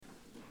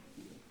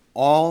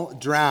All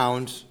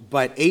drowned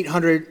but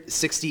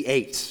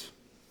 868.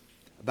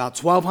 About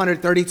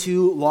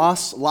 1,232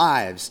 lost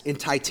lives in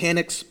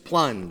Titanic's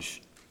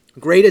plunge.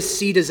 Greatest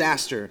sea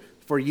disaster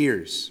for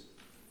years.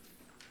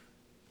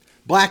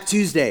 Black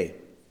Tuesday,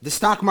 the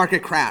stock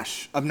market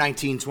crash of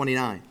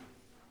 1929.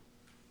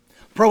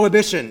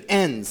 Prohibition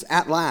ends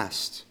at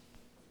last.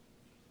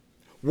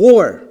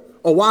 War,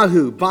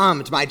 Oahu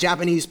bombed by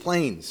Japanese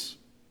planes.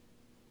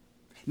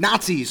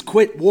 Nazis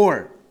quit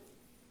war.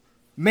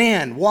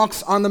 Man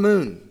walks on the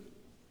moon.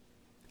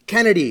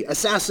 Kennedy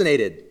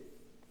assassinated.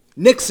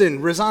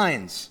 Nixon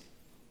resigns.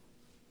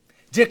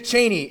 Dick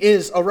Cheney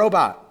is a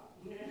robot.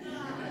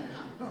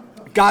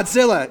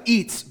 Godzilla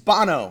eats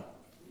Bono.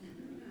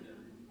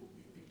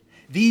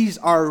 These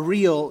are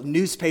real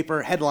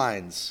newspaper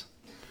headlines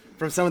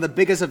from some of the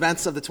biggest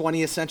events of the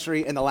 20th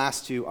century, and the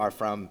last two are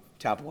from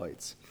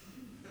tabloids.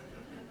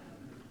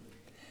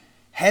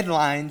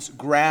 Headlines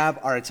grab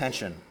our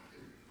attention.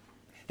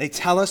 They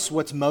tell us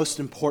what's most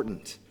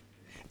important,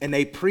 and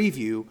they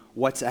preview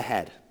what's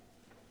ahead.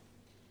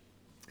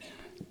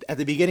 At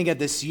the beginning of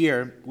this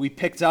year, we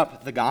picked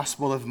up the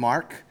Gospel of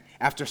Mark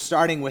after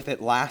starting with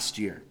it last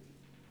year.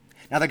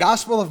 Now, the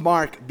Gospel of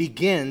Mark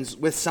begins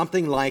with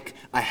something like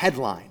a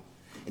headline.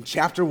 In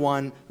chapter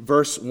 1,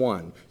 verse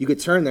 1. You could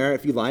turn there,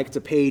 if you like, to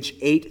page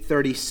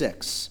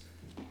 836.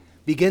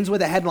 Begins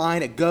with a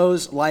headline. It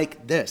goes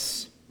like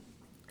this: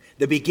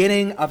 The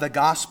beginning of the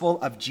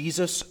gospel of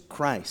Jesus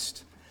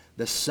Christ,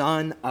 the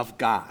Son of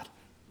God.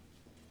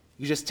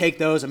 You just take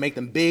those and make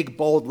them big,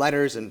 bold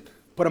letters and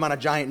put them on a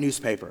giant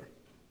newspaper.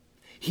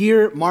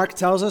 Here, Mark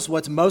tells us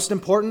what's most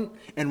important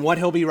and what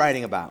he'll be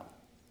writing about.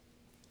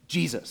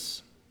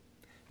 Jesus.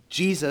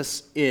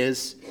 Jesus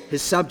is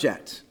his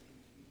subject.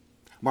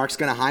 Mark's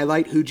going to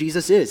highlight who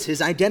Jesus is, his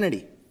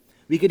identity.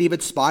 We could even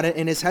spot it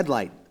in his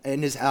headline.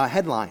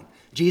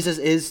 Jesus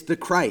is the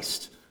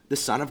Christ, the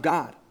Son of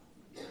God.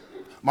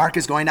 Mark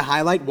is going to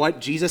highlight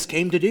what Jesus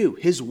came to do,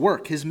 his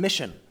work, his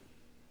mission.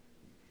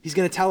 He's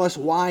going to tell us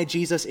why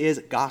Jesus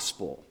is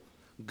gospel,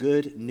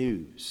 good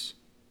news.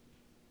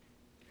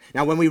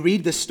 Now, when we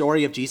read the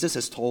story of Jesus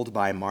as told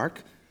by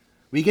Mark,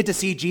 we get to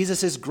see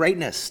Jesus'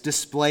 greatness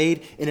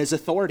displayed in his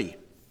authority.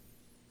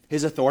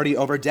 His authority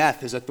over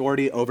death, his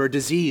authority over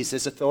disease,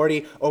 his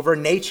authority over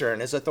nature,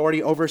 and his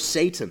authority over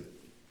Satan.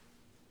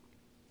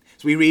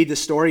 As we read the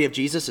story of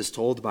Jesus as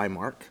told by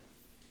Mark,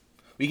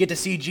 we get to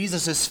see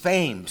Jesus'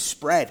 fame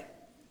spread.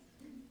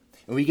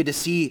 And we get to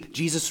see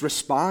Jesus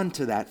respond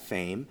to that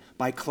fame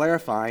by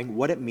clarifying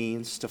what it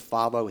means to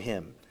follow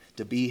him,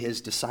 to be his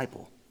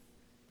disciple.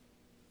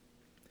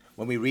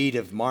 When we read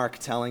of Mark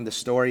telling the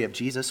story of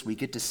Jesus, we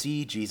get to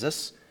see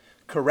Jesus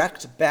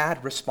correct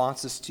bad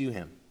responses to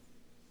him.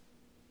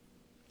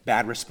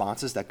 Bad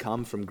responses that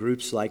come from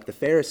groups like the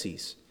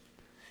Pharisees,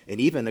 and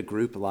even a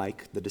group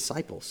like the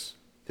disciples,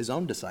 his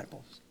own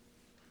disciples.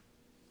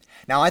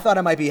 Now, I thought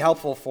it might be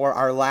helpful for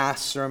our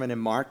last sermon in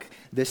Mark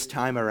this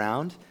time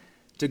around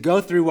to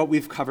go through what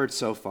we've covered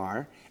so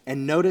far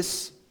and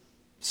notice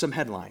some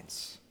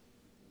headlines.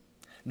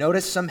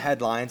 Notice some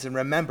headlines and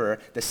remember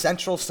the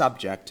central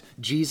subject,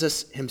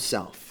 Jesus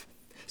himself.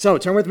 So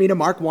turn with me to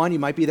Mark 1. You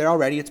might be there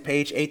already. It's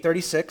page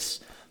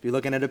 836. If you're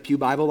looking at a pew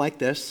Bible like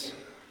this.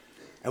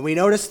 And we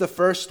notice the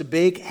first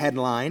big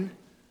headline.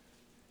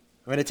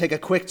 We're going to take a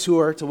quick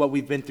tour to what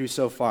we've been through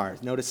so far.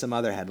 Notice some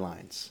other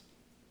headlines.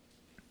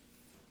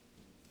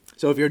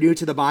 So if you're new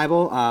to the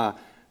Bible,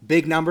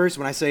 big numbers,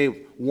 when I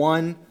say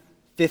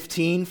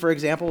 1:15, for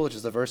example, which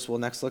is the verse we'll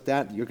next look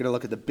at, you're going to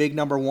look at the big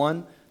number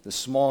 1, the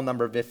small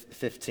number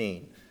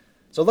 15.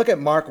 So look at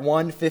Mark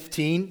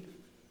 1:15. It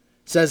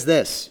says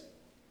this.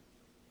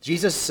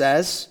 Jesus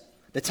says,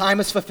 "The time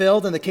is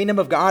fulfilled and the kingdom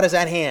of God is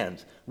at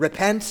hand.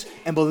 Repent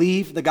and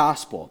believe the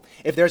gospel."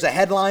 If there's a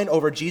headline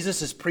over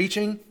Jesus'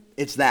 preaching,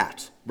 it's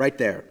that, right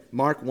there,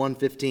 Mark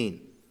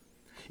 1:15.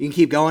 You can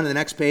keep going to the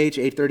next page,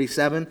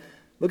 837.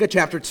 Look at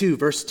chapter 2,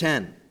 verse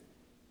 10.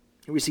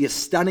 Here we see a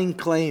stunning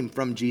claim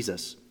from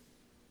Jesus.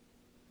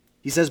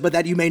 He says, "But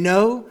that you may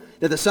know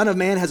that the Son of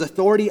Man has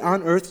authority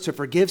on earth to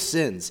forgive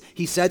sins,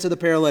 he said to the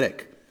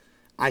paralytic,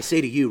 I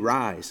say to you,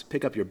 rise,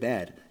 pick up your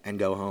bed, and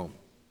go home."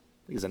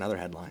 Here's another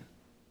headline.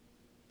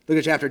 Look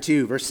at chapter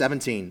 2, verse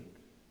 17.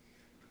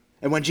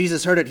 "And when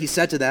Jesus heard it, he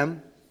said to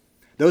them,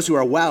 those who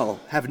are well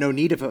have no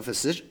need of a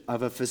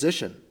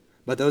physician,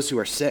 but those who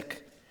are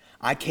sick.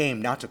 I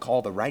came not to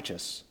call the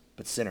righteous,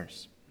 but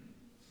sinners."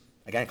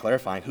 Again,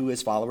 clarifying who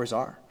his followers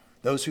are,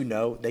 those who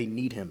know they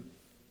need him.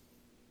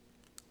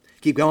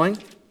 Keep going.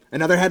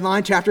 Another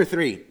headline, chapter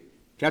 3.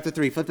 Chapter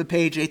 3, flip the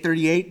page,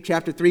 838,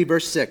 chapter 3,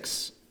 verse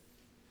 6.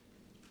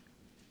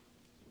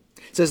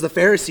 It says, "The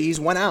Pharisees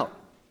went out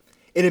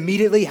and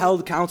immediately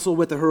held counsel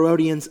with the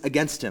Herodians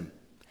against him,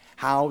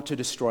 how to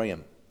destroy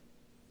him."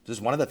 This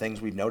is one of the things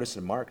we've noticed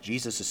in Mark.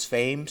 Jesus'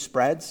 fame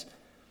spreads,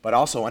 but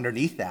also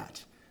underneath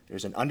that,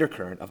 there's an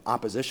undercurrent of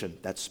opposition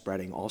that's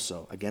spreading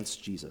also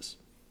against Jesus.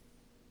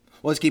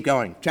 Well, let's keep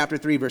going. Chapter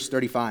 3, verse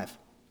 35.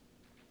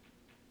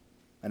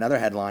 Another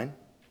headline.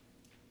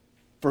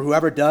 "For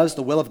whoever does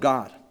the will of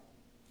God,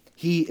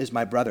 he is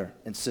my brother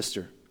and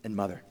sister and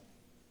mother."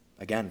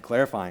 Again,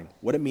 clarifying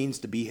what it means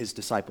to be his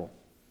disciple.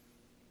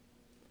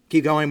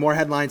 Keep going, more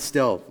headlines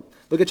still.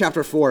 Look at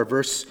chapter 4,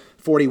 verse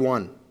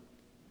 41.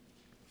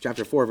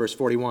 Chapter 4, verse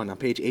 41, on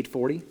page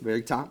 840,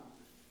 very top.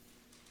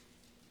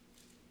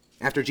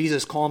 After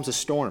Jesus calms a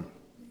storm,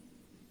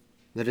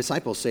 the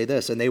disciples say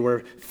this, and they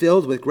were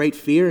filled with great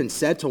fear and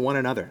said to one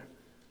another,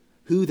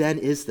 "Who then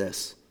is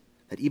this,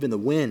 that even the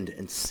wind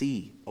and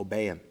sea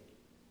obey him?"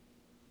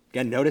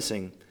 Again,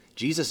 noticing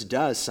Jesus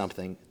does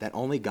something that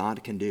only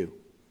God can do.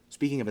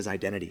 Speaking of his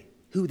identity,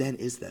 who then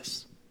is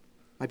this?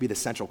 Might be the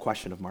central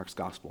question of Mark's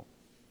gospel.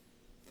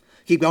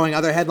 Keep going,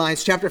 other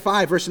headlines. Chapter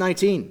 5, verse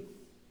 19.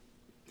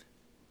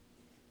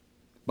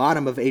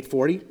 Bottom of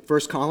 840,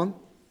 first column.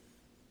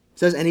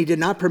 Says, and he did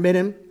not permit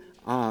him,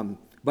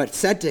 but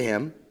said to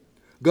him,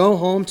 "Go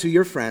home to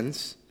your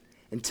friends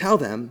and tell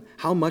them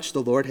how much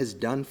the Lord has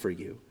done for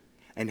you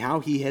and how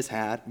he has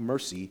had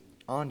mercy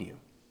on you."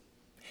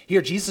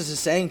 Here, Jesus is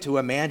saying to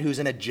a man who's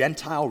in a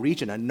Gentile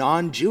region, a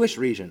non-Jewish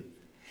region,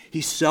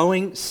 he's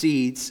sowing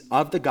seeds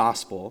of the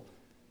gospel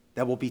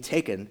that will be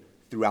taken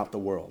throughout the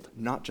world,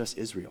 not just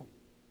Israel.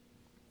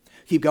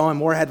 Keep going,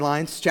 more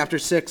headlines. Chapter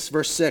 6,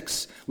 verse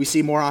 6, we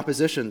see more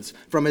oppositions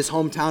from his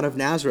hometown of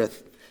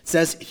Nazareth. It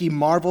says, he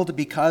marveled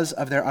because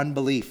of their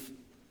unbelief.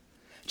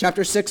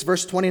 Chapter 6,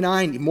 verse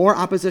 29, more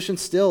opposition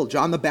still.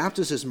 John the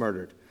Baptist is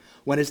murdered.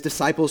 When his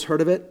disciples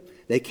heard of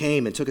it, they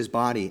came and took his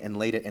body and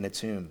laid it in a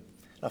tomb.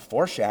 Now,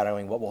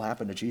 foreshadowing what will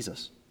happen to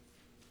Jesus.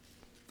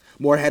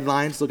 More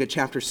headlines. Look at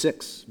chapter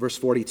 6, verse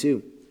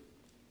 42.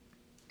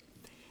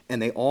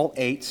 And they all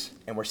ate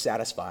and were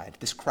satisfied.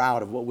 This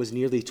crowd of what was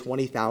nearly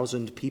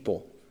 20,000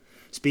 people,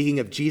 speaking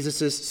of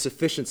Jesus'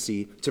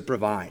 sufficiency to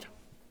provide.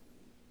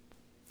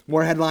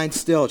 More headlines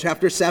still.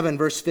 Chapter 7,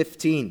 verse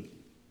 15.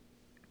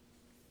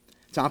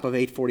 Top of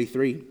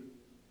 843.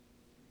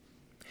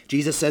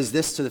 Jesus says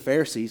this to the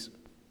Pharisees.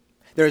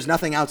 There is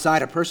nothing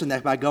outside a person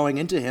that by going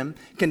into him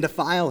can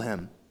defile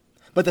him.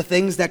 But the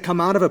things that come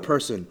out of a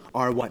person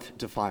are what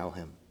defile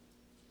him.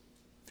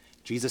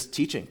 Jesus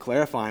teaching,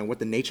 clarifying what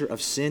the nature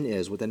of sin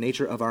is, what the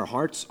nature of our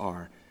hearts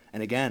are.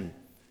 And again,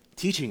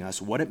 teaching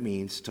us what it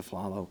means to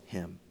follow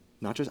him.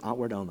 Not just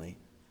outward only,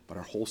 but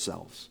our whole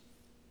selves.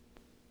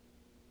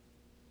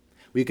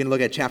 We can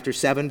look at chapter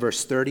 7,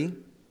 verse 30,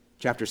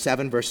 chapter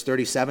 7, verse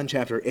 37,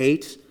 chapter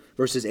 8,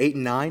 verses 8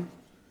 and 9,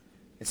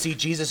 and see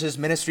Jesus'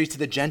 ministry to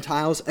the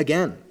Gentiles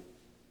again.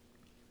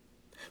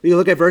 We can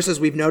look at verses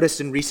we've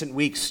noticed in recent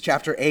weeks,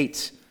 chapter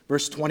 8,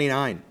 verse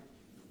 29.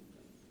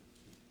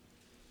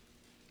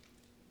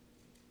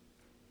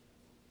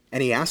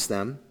 And he asked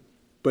them,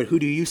 "But who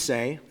do you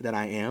say that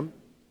I am?"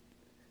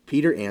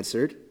 Peter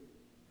answered,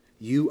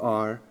 "You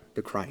are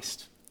the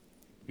Christ."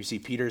 You see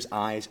Peter's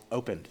eyes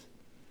opened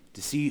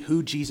to see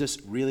who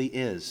Jesus really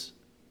is.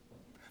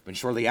 But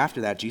shortly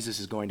after that, Jesus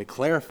is going to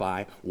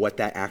clarify what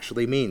that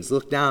actually means.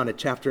 Look down at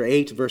chapter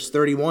 8, verse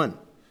 31.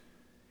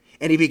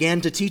 And he began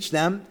to teach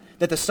them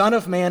that the Son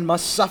of Man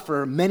must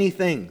suffer many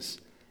things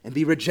and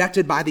be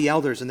rejected by the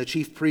elders and the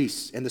chief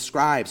priests and the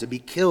scribes and be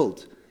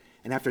killed,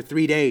 and after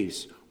 3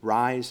 days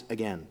rise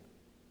again.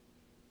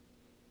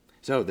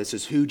 So this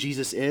is who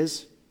Jesus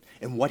is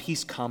and what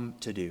he's come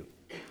to do.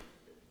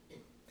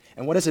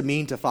 And what does it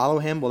mean to follow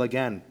him? Well,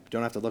 again,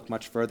 don't have to look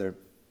much further.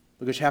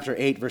 Look at chapter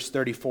 8, verse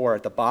 34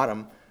 at the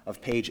bottom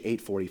of page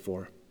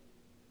 844.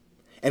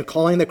 And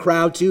calling the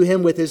crowd to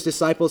him with his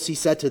disciples, he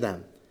said to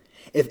them,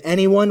 "If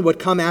anyone would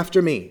come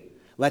after me,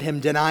 let him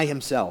deny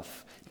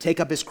himself, take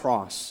up his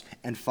cross,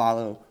 and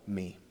follow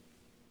me."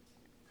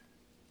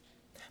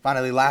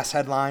 Finally, last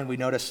headline we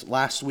noticed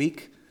last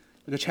week.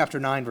 Look at chapter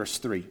 9, verse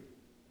 3.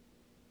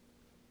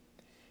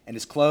 And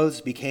his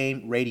clothes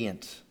became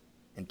radiant,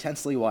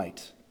 intensely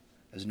white,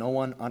 as no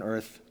one on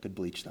earth could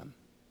bleach them.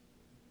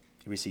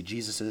 Here we see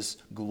Jesus'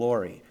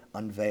 glory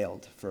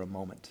unveiled for a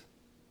moment.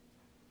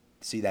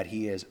 See that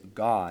he is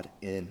God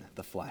in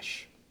the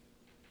flesh.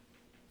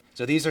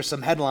 So these are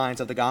some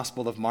headlines of the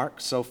Gospel of Mark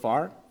so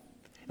far.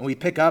 And we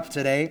pick up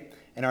today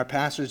in our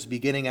passage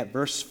beginning at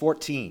verse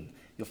 14.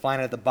 You'll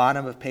find it at the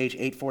bottom of page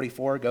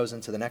 844, goes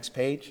into the next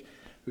page.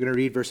 We're going to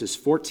read verses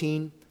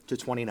 14 to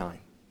 29.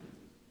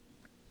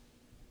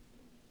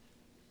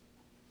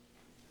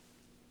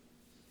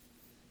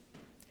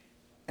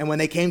 And when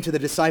they came to the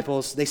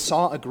disciples, they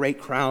saw a great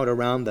crowd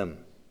around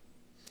them,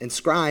 and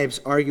scribes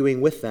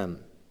arguing with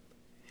them.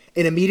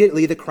 And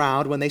immediately the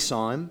crowd, when they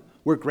saw him,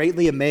 were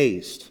greatly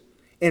amazed,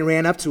 and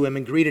ran up to him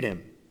and greeted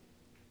him.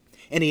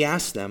 And he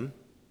asked them,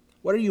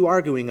 "What are you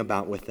arguing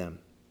about with them?"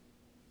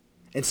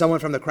 And someone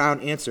from the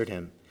crowd answered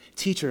him,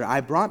 "Teacher,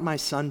 I brought my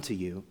son to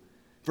you,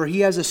 for he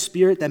has a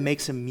spirit that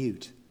makes him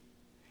mute.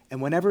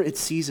 And whenever it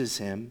seizes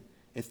him,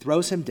 it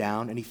throws him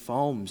down, and he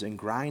foams and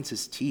grinds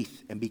his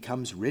teeth and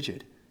becomes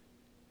rigid.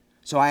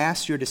 So I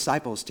asked your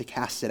disciples to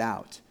cast it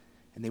out,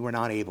 and they were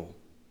not able."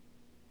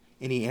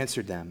 And he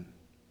answered them,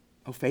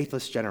 "O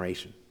faithless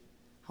generation,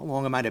 how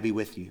long am I to be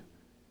with you?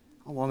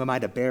 How long am I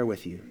to bear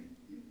with you?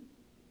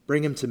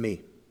 Bring him to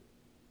me."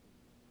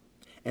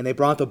 And they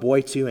brought the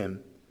boy to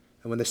him.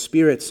 And when the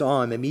spirit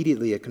saw him,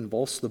 immediately it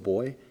convulsed the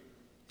boy,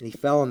 and he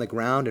fell on the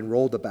ground and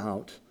rolled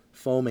about,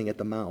 foaming at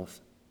the mouth.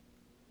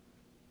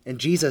 And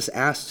Jesus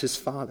asked his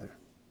father,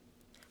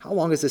 "How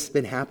long has this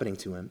been happening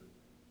to him?"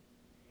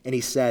 And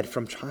he said,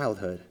 "From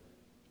childhood,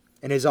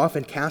 and has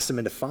often cast him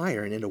into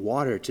fire and into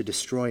water to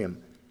destroy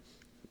him.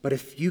 But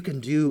if you can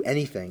do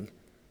anything,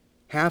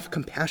 have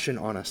compassion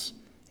on us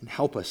and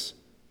help us."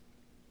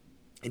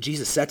 And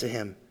Jesus said to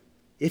him,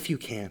 "If you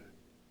can,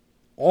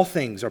 all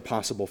things are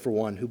possible for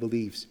one who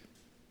believes."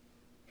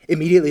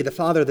 Immediately the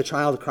father of the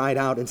child cried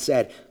out and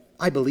said,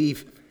 "I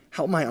believe,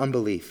 help my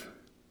unbelief."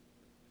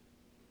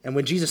 And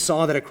when Jesus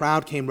saw that a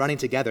crowd came running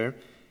together,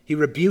 he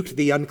rebuked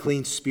the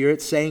unclean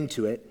spirit, saying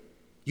to it,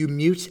 "You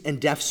mute and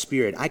deaf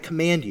spirit, I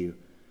command you,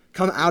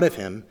 come out of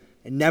him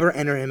and never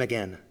enter him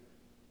again."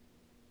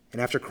 And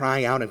after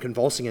crying out and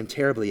convulsing him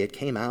terribly, it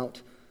came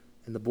out,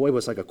 and the boy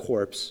was like a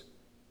corpse,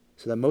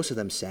 so that most of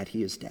them said,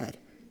 "He is dead."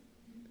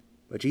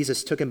 But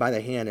Jesus took him by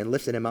the hand and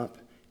lifted him up,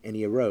 and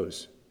he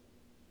arose.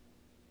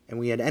 And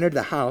when he had entered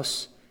the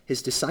house,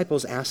 his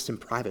disciples asked him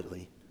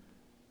privately,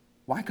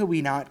 "Why could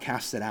we not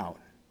cast it out?"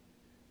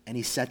 And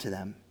he said to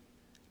them,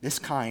 "This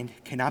kind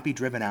cannot be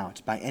driven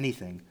out by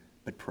anything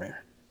but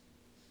prayer."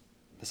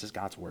 This is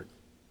God's word.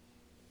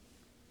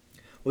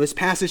 Well, this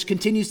passage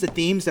continues the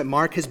themes that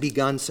Mark has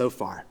begun so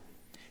far.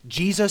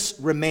 Jesus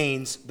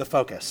remains the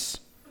focus.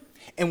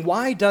 And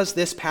why does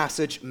this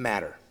passage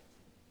matter?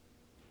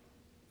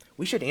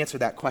 We should answer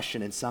that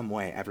question in some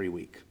way every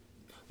week.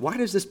 Why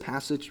does this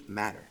passage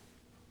matter?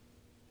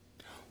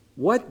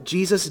 What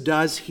Jesus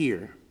does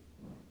here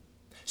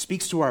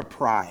speaks to our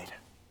pride.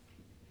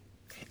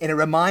 And it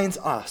reminds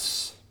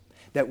us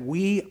that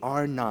we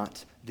are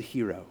not the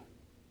hero.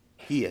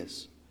 He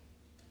is.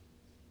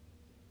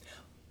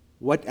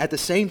 At the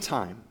same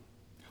time,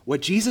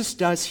 what Jesus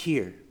does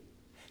here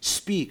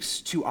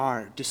speaks to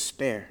our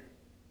despair,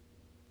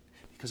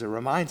 because it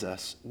reminds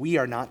us we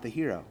are not the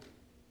hero,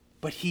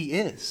 but he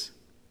is.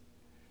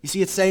 You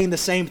see, it's saying the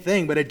same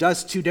thing, but it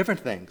does two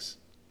different things.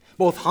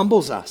 Both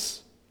humbles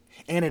us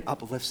and it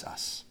uplifts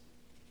us.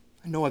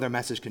 No other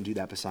message can do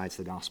that besides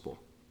the gospel.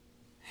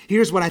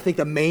 Here's what I think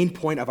the main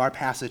point of our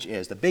passage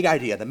is, the big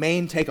idea, the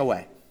main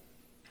takeaway.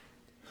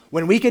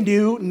 When we can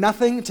do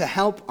nothing to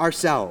help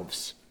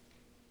ourselves,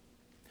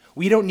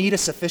 we don't need a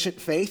sufficient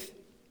faith.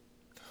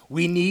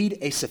 We need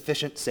a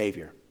sufficient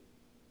Savior.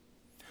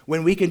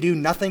 When we can do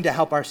nothing to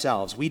help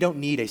ourselves, we don't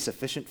need a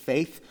sufficient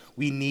faith.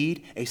 We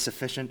need a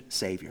sufficient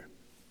Savior.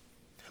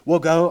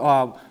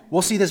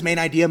 We'll see this main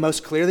idea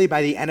most clearly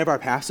by the end of our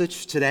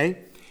passage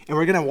today. And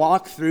we're going to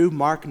walk through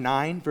Mark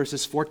 9,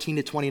 verses 14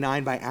 to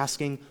 29 by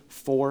asking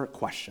 4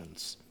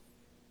 questions.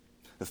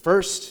 The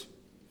first,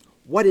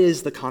 what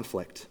is the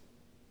conflict?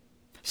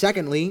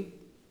 Secondly,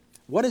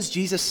 what does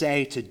Jesus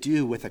say to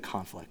do with a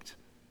conflict?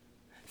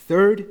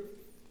 Third,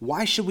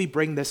 why should we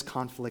bring this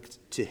conflict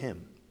to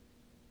him?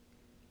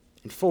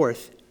 And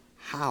fourth,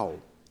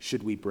 how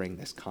should we bring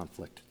this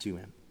conflict to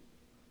him?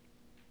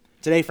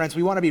 Today, friends,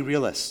 we want to be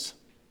realists.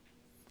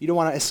 We don't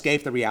want to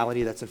escape the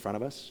reality that's in front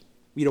of us.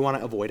 We don't want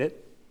to avoid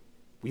it.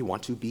 We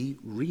want to be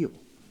real.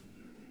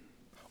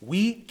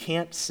 We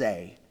can't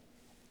say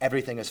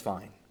everything is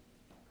fine.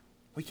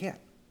 We can't.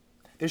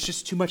 There's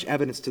just too much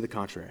evidence to the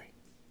contrary.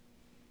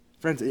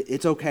 Friends,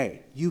 it's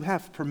okay. You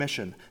have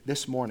permission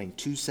this morning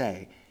to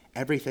say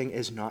everything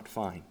is not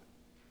fine.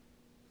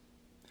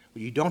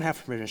 What you don't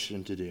have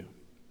permission to do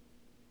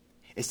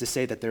is to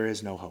say that there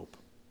is no hope.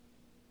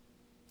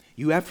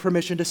 You have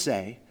permission to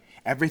say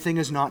everything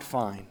is not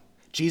fine.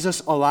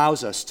 Jesus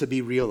allows us to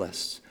be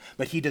realists,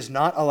 but he does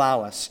not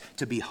allow us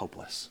to be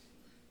hopeless.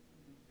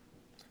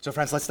 So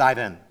friends, let's dive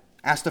in.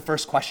 Ask the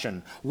first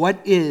question. What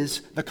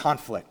is the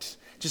conflict?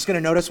 Just going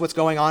to notice what's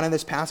going on in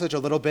this passage a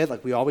little bit,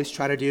 like we always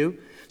try to do.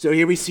 So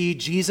here we see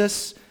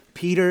Jesus,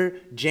 Peter,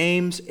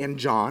 James, and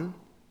John,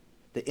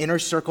 the inner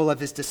circle of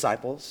his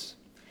disciples.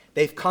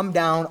 They've come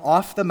down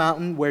off the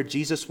mountain where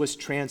Jesus was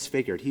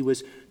transfigured. He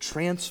was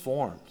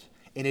transformed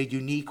in a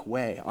unique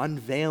way,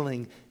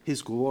 unveiling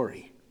his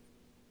glory.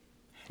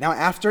 Now,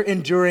 after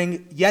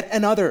enduring yet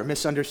another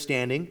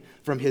misunderstanding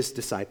from his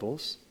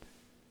disciples,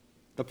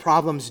 the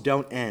problems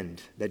don't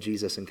end that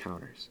Jesus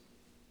encounters.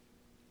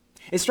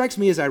 It strikes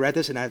me as I read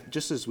this, and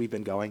just as we've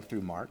been going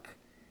through Mark,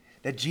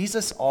 that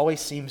Jesus always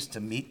seems to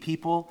meet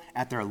people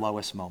at their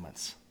lowest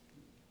moments.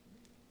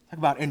 Talk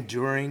about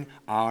enduring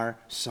our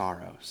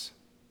sorrows.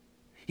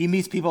 He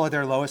meets people at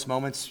their lowest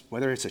moments,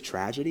 whether it's a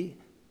tragedy,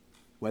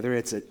 whether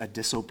it's a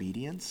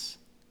disobedience.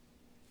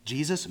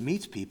 Jesus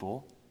meets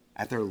people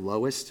at their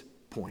lowest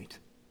point.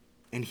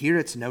 And here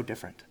it's no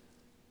different.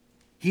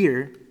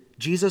 Here,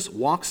 Jesus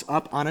walks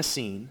up on a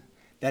scene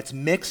that's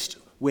mixed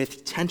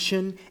with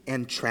tension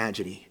and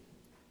tragedy.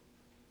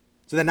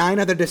 So the 9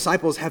 other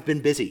disciples have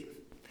been busy,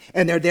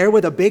 and they're there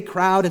with a big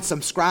crowd and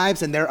some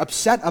scribes, and they're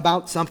upset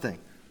about something.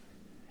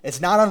 It's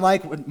not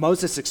unlike what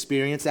Moses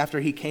experienced after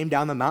he came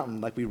down the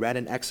mountain, like we read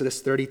in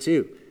Exodus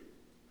 32.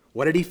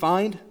 What did he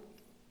find?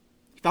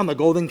 He found the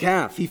golden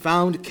calf. He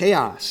found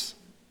chaos.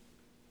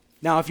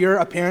 Now, if you're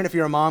a parent, if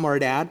you're a mom or a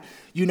dad,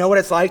 you know what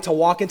it's like to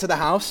walk into the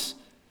house,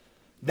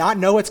 not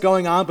know what's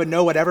going on, but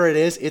know whatever it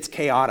is, it's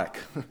chaotic.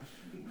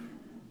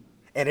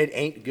 and it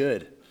ain't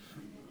good.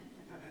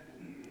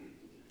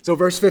 So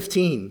verse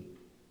 15,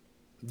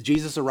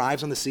 Jesus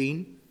arrives on the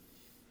scene,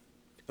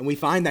 and we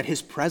find that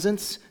his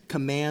presence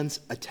commands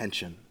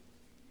attention.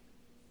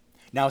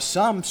 Now,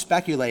 some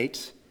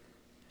speculate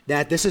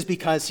that this is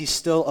because he's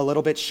still a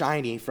little bit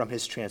shiny from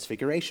his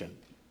transfiguration.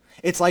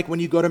 It's like when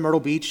you go to Myrtle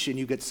Beach and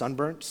you get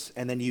sunburnt,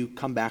 and then you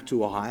come back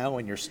to Ohio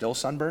and you're still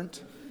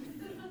sunburnt.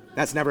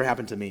 That's never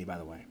happened to me, by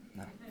the way.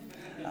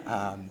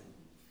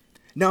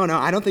 No,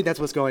 I don't think that's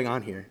what's going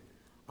on here.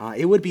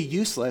 It would be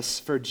useless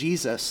for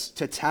Jesus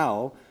to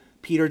tell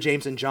Peter,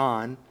 James, and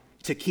John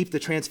to keep the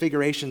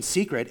transfiguration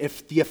secret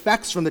if the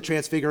effects from the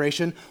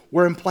transfiguration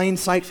were in plain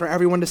sight for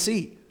everyone to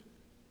see.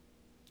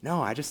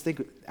 No, I just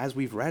think as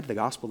we've read the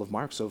Gospel of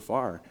Mark so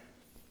far,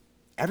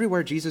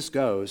 everywhere Jesus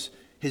goes,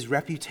 his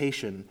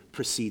reputation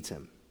precedes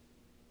him.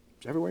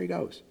 It's everywhere he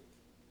goes.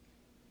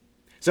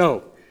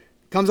 So,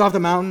 comes off the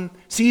mountain,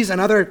 sees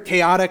another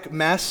chaotic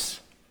mess,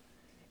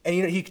 and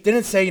he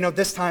didn't say,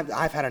 this time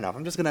I've had enough.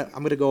 I'm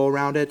gonna go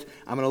around it.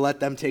 I'm gonna let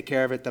them take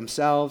care of it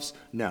themselves.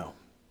 No.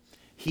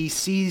 He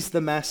sees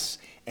the mess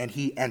and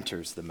he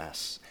enters the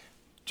mess,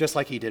 just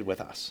like he did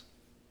with us.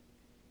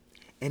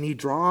 And he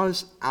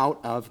draws out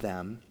of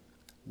them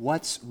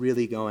what's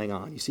really going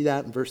on. You see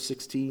that in verse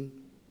 16?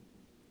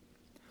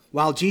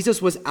 While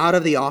Jesus was out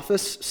of the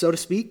office, so to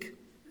speak,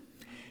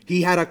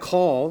 he had a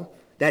call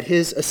that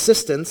his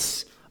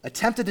assistants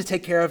attempted to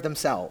take care of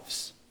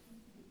themselves.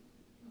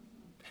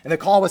 And the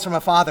call was from a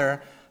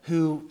father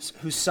whose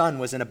son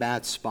was in a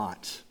bad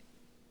spot.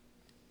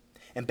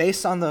 And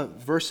based on the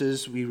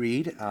verses we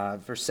read,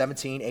 verse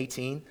 17,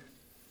 18, it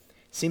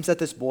seems that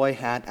this boy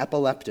had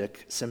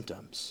epileptic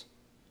symptoms.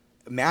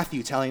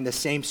 Matthew, telling the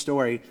same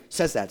story,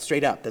 says that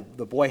straight up, that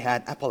the boy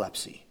had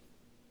epilepsy.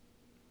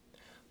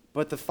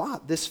 But the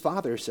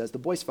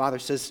boy's father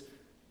says,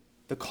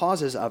 the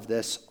causes of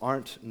this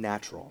aren't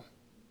natural.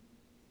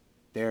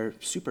 They're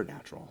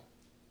supernatural.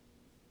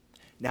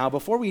 Now,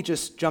 before we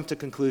just jump to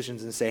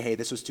conclusions and say, hey,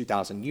 this was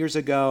 2,000 years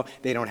ago,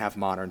 they don't have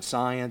modern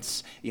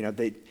science,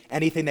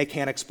 anything they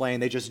can't explain,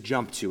 they just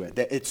jump to it.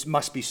 It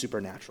must be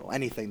supernatural,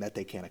 anything that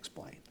they can't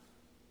explain.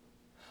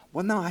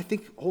 Well, no,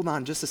 hold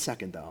on just a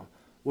second, though.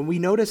 When we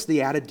notice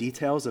the added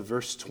details of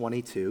verse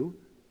 22,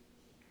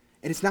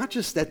 and it's not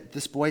just that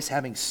this boy's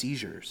having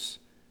seizures.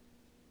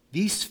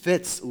 These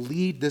fits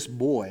lead this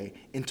boy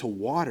into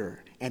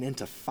water and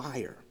into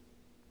fire.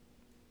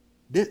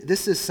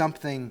 This is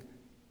something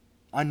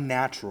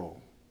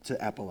unnatural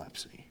to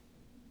epilepsy.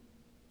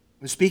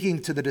 When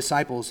speaking to the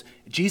disciples,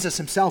 Jesus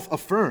himself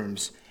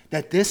affirms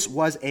that this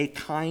was a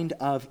kind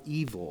of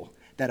evil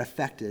that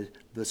affected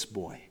this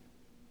boy.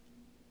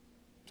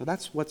 So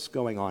that's what's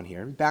going on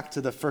here. Back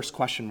to the first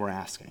question we're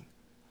asking.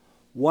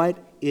 What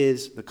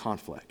is the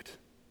conflict?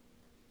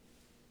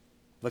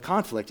 The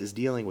conflict is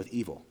dealing with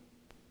evil.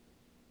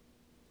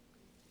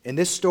 In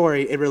this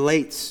story, it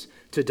relates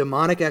to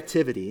demonic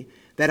activity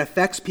that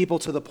affects people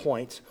to the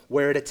point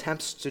where it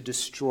attempts to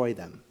destroy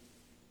them.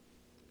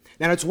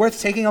 Now, it's worth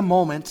taking a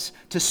moment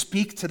to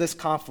speak to this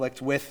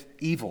conflict with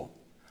evil,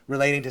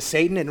 relating to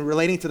Satan and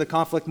relating to the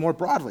conflict more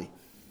broadly.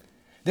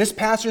 This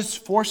passage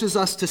forces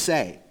us to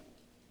say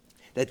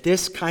that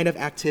this kind of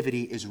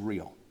activity is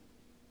real.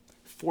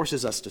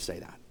 Forces us to say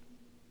that.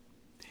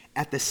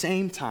 At the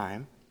same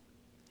time,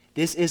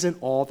 this isn't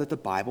all that the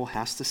Bible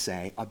has to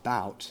say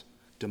about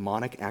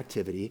demonic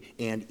activity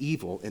and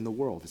evil in the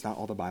world. It's not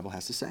all the Bible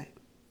has to say.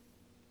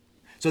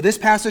 So this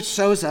passage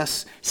shows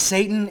us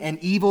Satan and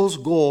evil's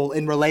goal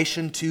in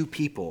relation to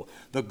people,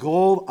 the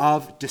goal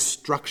of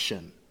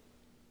destruction.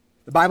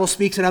 The Bible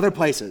speaks in other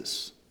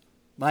places,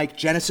 like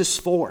Genesis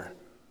 4,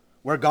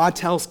 where God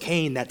tells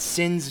Cain that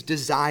sin's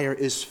desire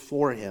is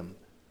for him.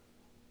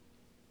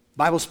 The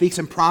Bible speaks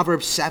in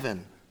Proverbs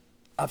 7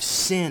 of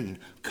sin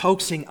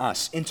coaxing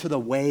us into the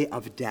way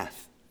of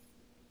death.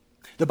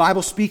 The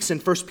Bible speaks in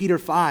 1 Peter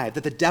 5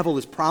 that the devil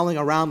is prowling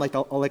around like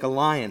a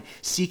lion,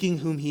 seeking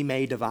whom he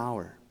may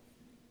devour.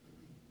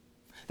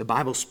 The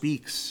Bible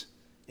speaks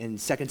in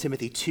 2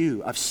 Timothy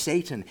 2 of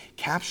Satan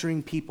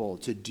capturing people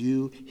to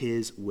do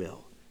his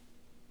will.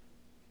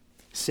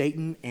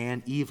 Satan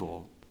and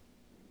evil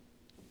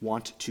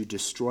want to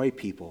destroy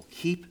people,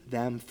 keep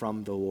them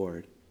from the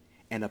Lord,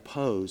 and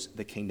oppose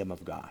the kingdom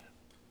of God.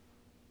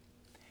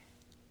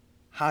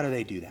 How do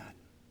they do that?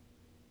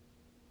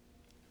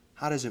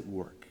 How does it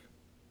work?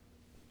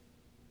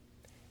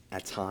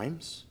 At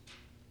times,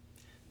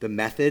 the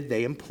method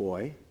they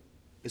employ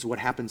is what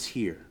happens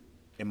here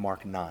in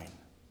Mark 9.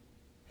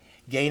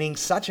 Gaining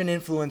such an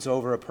influence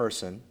over a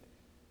person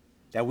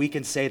that we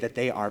can say that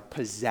they are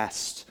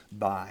possessed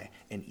by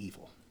an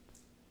evil.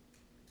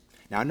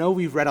 Now, I know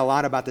we've read a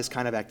lot about this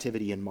kind of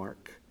activity in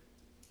Mark,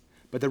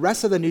 but the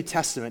rest of the New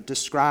Testament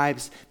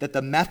describes that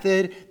the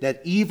method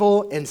that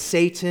evil and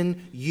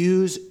Satan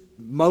use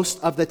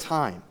most of the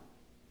time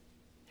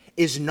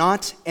is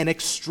not an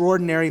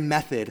extraordinary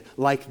method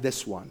like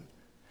this one.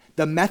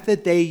 The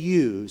method they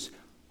use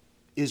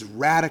is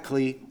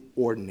radically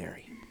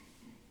ordinary.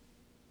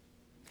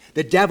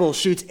 The devil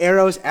shoots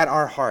arrows at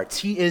our hearts.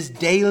 He is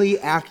daily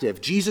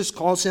active. Jesus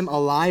calls him a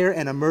liar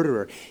and a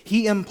murderer.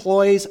 He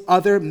employs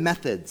other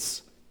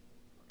methods.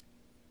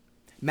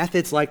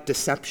 Methods like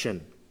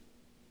deception,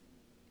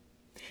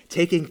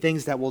 taking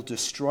things that will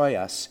destroy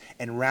us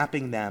and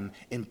wrapping them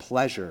in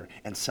pleasure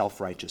and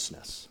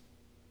self-righteousness.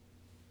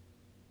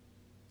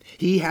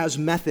 He has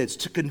methods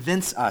to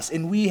convince us,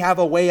 and we have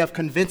a way of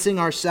convincing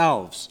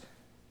ourselves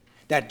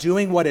that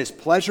doing what is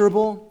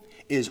pleasurable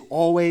is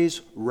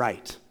always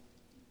right.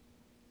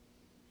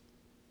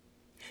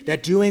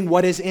 That doing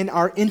what is in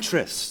our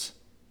interest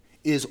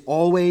is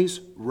always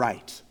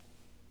right.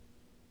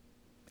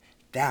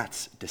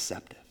 That's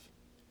deceptive.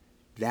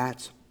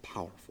 That's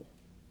powerful.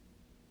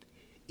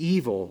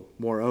 Evil,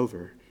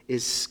 moreover,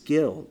 is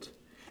skilled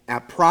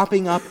at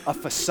propping up a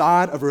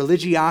facade of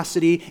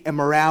religiosity and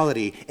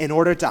morality in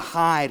order to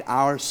hide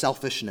our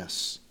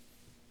selfishness.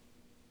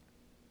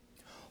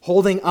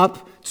 Holding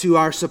up to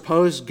our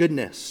supposed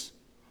goodness,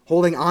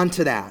 holding on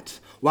to that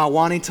while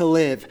wanting to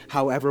live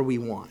however we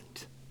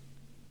want.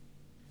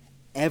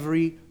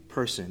 Every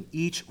person,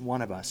 each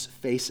one of us,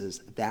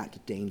 faces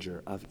that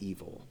danger of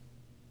evil.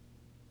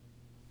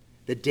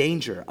 The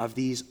danger of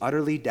these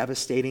utterly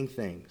devastating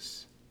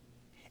things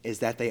is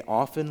that they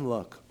often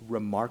look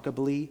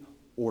remarkably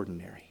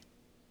ordinary.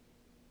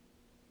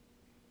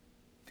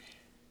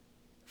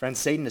 Friends,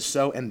 Satan has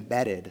so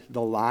embedded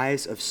the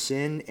lies of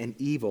sin and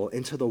evil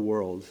into the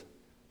world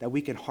that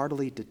we can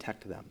hardly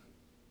detect them.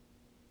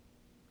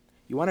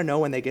 You want to know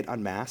when they get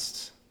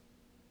unmasked?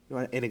 You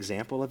want an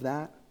example of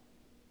that?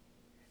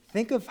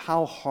 Think of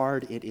how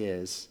hard it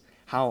is,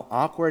 how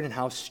awkward and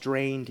how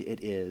strained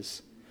it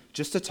is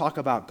just to talk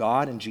about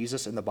God and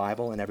Jesus and the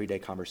Bible in everyday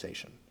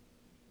conversation.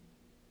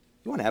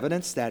 You want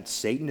evidence that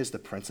Satan is the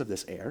prince of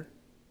this air?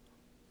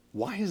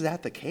 Why is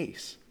that the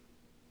case?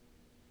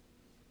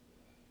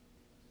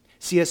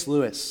 C.S.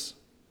 Lewis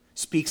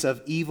speaks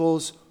of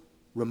evil's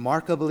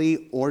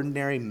remarkably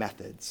ordinary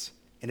methods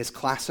in his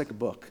classic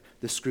book,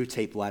 The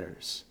Screwtape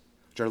Letters,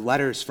 which are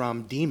letters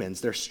from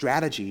demons, their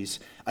strategies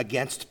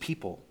against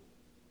people.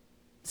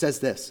 It says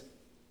this: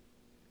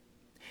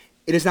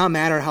 "It does not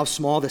matter how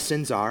small the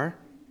sins are,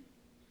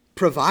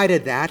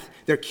 provided that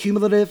their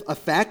cumulative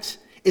effect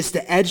is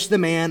to edge the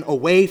man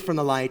away from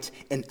the light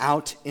and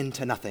out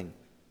into nothing.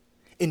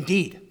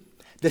 Indeed,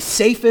 the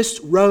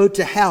safest road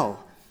to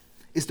hell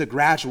is the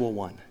gradual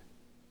one,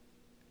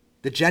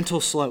 the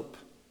gentle slope,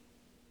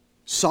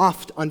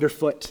 soft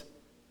underfoot,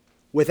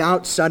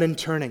 without sudden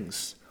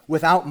turnings,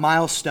 without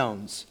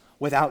milestones,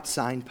 without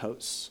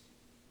signposts."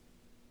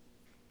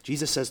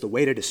 Jesus says the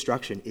way to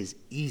destruction is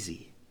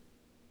easy.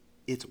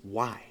 It's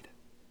wide.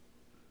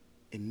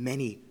 And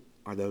many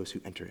are those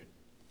who enter it.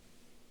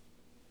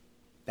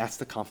 That's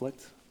the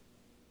conflict.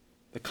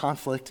 The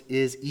conflict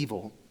is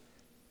evil.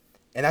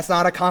 And that's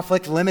not a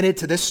conflict limited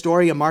to this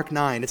story of Mark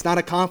 9. It's not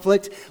a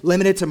conflict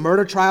limited to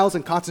murder trials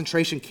and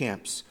concentration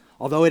camps,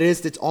 although it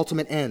is its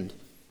ultimate end.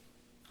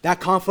 That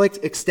conflict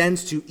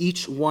extends to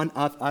each one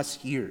of us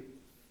here.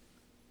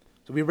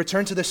 So we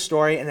return to this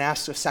story and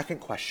ask a second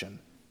question.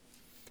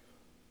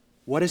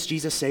 What does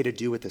Jesus say to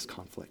do with this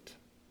conflict?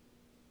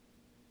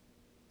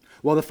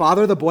 Well, the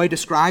father of the boy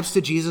describes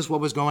to Jesus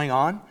what was going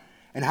on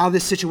and how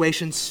this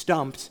situation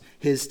stumped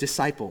his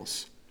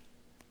disciples.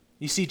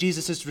 You see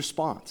Jesus'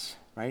 response,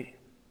 right?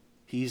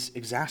 He's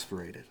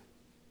exasperated.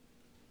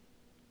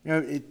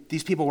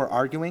 These people were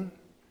arguing,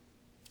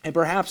 and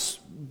perhaps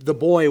the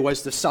boy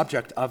was the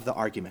subject of the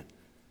argument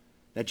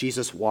that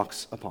Jesus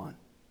walks upon.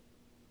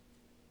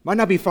 Might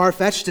not be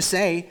far-fetched to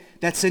say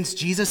that since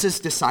Jesus'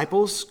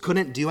 disciples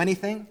couldn't do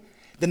anything,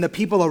 then the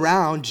people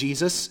around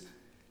Jesus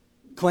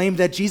claimed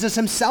that Jesus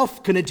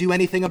himself couldn't do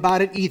anything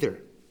about it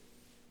either.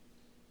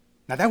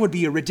 Now that would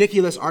be a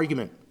ridiculous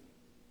argument.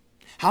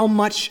 How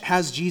much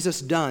has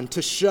Jesus done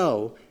to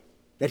show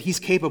that he's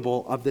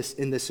capable of this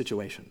in this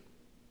situation?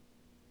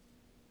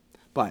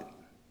 But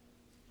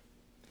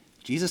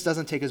Jesus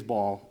doesn't take his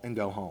ball and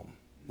go home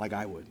like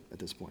I would at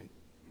this point.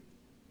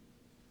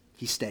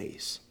 He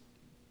stays.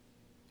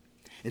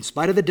 In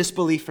spite of the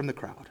disbelief from the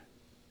crowd,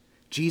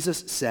 Jesus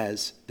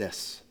says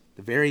this,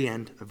 the very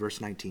end of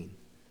verse 19.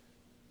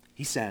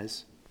 He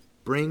says,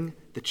 "Bring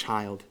the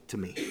child to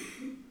me."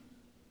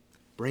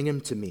 Bring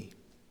him to me.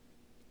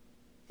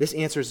 This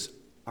answers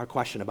our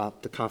question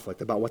about the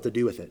conflict, about what to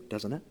do with it,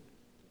 doesn't it?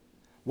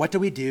 What do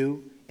we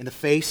do in the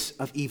face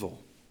of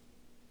evil?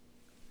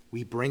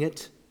 We bring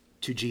it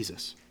to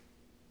Jesus.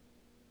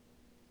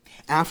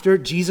 After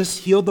Jesus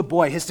healed the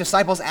boy, his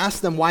disciples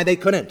asked them why they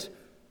couldn't.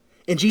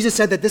 And Jesus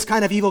said that this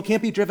kind of evil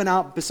can't be driven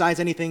out besides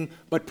anything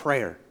but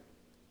prayer.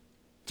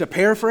 To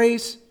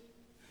paraphrase,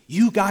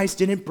 you guys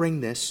didn't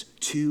bring this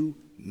to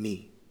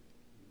me.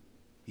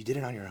 You did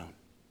it on your own.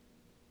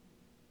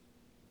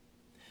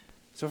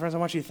 So friends, I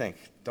want you to think.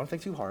 Don't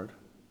think too hard,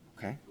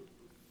 okay?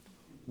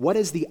 What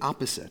is the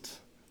opposite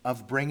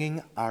of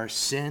bringing our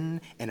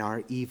sin and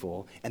our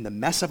evil and the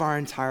mess of our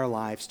entire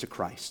lives to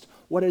Christ?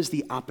 What is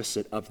the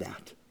opposite of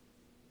that?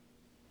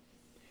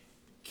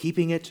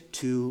 Keeping it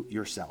to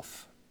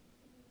yourself.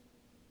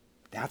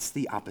 That's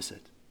the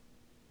opposite.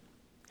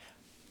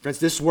 Friends,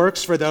 this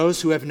works for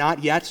those who have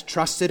not yet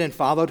trusted and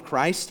followed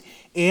Christ,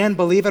 and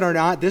believe it or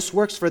not, this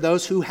works for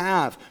those who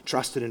have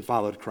trusted and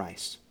followed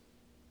Christ.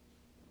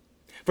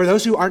 For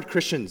those who aren't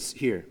Christians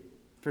here,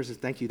 first,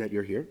 thank you that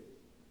you're here.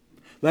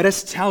 Let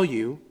us tell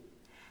you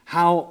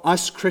how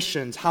us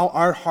Christians, how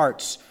our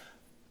hearts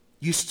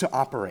used to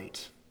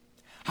operate,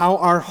 how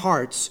our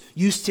hearts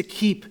used to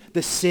keep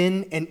the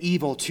sin and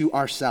evil to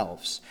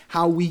ourselves,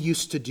 how we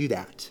used to do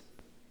that.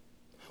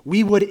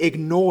 We would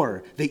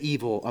ignore the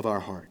evil of our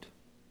heart.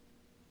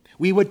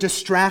 We would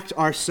distract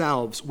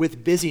ourselves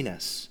with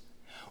busyness,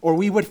 or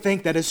we would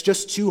think that it's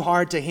just too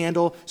hard to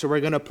handle, so we're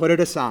going to put it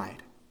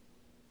aside.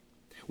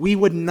 We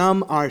would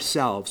numb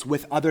ourselves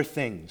with other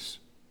things.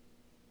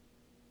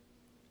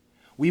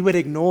 We would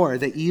ignore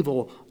the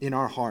evil in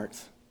our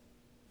heart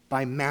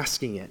by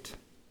masking it,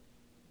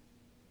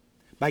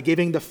 by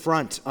giving the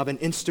front of an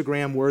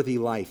Instagram-worthy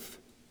life,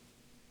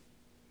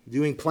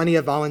 doing plenty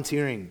of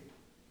volunteering,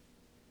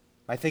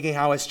 by thinking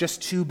how it's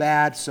just too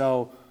bad,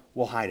 so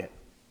we'll hide it.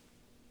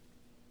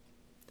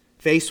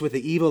 Faced with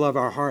the evil of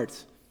our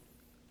hearts,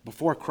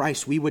 before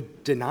Christ, we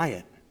would deny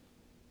it.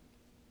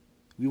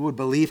 We would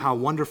believe how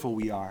wonderful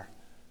we are,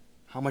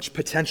 how much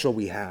potential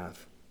we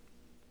have.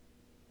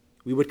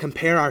 We would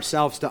compare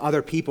ourselves to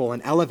other people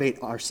and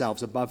elevate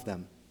ourselves above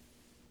them.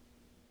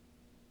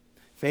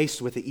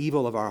 Faced with the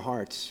evil of our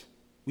hearts,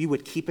 we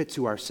would keep it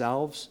to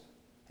ourselves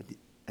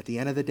at the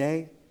end of the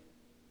day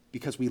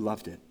because we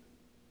loved it.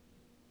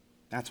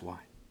 That's why.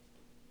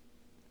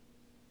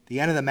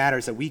 The end of the matter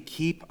is that we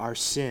keep our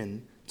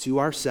sin to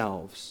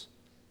ourselves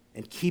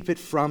and keep it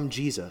from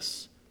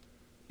Jesus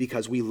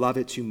because we love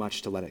it too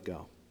much to let it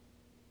go.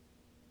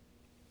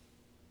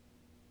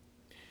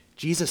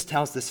 Jesus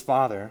tells this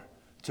father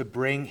to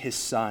bring his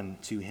son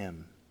to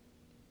him.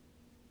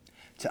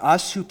 To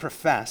us who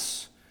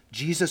profess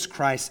Jesus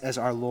Christ as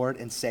our Lord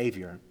and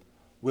Savior,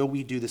 will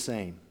we do the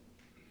same?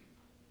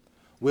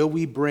 Will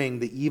we bring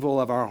the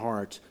evil of our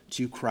heart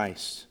to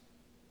Christ?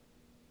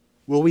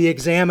 Will we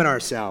examine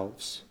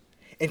ourselves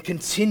and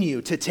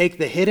continue to take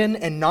the hidden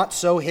and not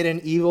so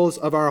hidden evils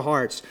of our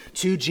hearts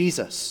to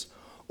Jesus,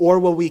 or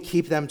will we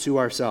keep them to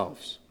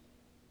ourselves?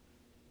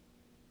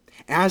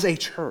 As a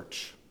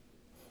church,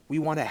 we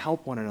want to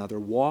help one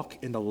another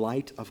walk in the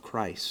light of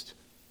Christ.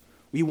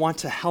 We want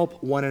to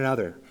help one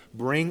another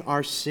bring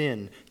our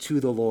sin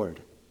to the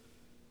Lord.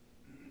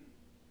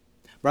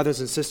 Brothers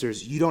and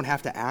sisters, you don't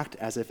have to act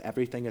as if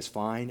everything is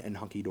fine and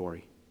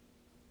hunky-dory.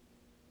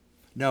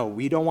 No,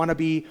 we don't want to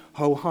be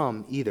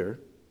ho-hum either.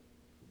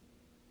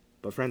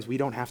 But friends, we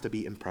don't have to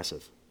be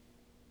impressive.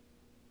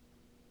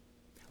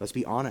 Let's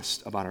be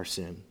honest about our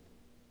sin.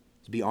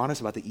 Let's be honest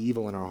about the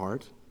evil in our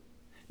heart,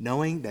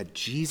 knowing that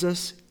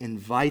Jesus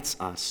invites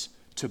us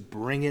to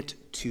bring it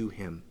to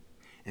him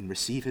and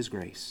receive his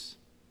grace.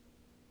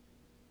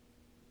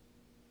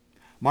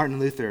 Martin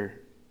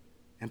Luther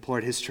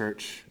implored his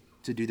church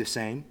to do the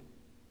same.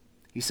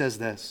 He says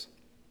this: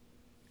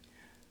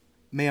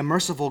 "May a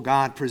merciful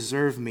God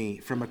preserve me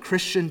from a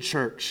Christian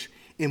church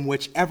in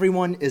which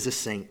everyone is a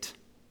saint.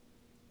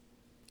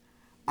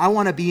 I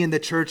want to be in the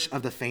church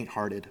of the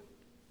faint-hearted,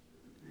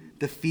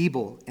 the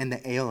feeble and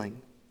the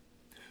ailing,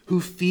 who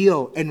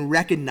feel and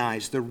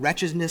recognize the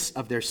wretchedness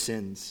of their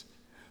sins,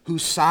 who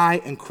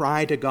sigh and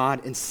cry to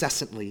God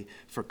incessantly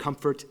for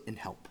comfort and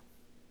help."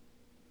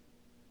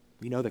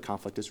 We know the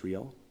conflict is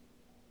real,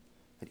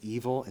 that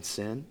evil and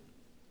sin,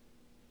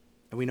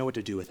 and we know what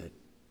to do with it.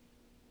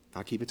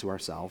 Not keep it to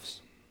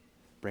ourselves,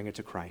 bring it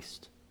to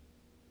Christ.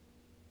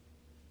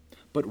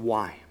 But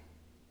why?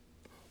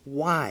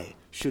 Why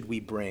should we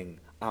bring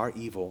our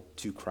evil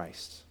to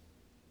Christ?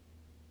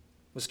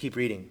 Let's keep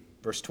reading,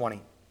 verse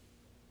 20.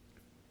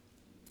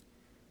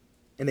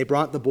 "And they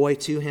brought the boy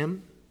to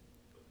him,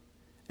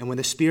 and when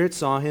the spirit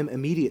saw him,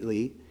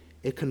 immediately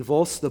it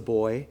convulsed the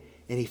boy,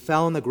 and he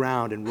fell on the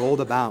ground and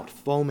rolled about,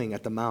 foaming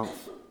at the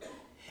mouth.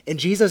 And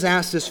Jesus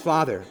asked his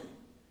father,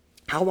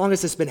 'How long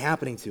has this been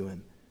happening to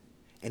him?'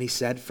 And he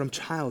said, 'From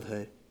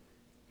childhood.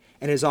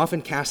 And has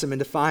often cast him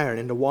into fire and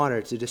into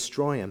water to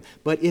destroy him.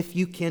 But if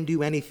you can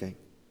do anything,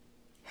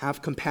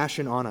 have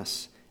compassion on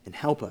us and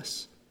help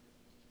us.'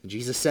 And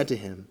Jesus said to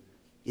him,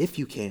 'If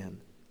you can,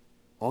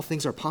 all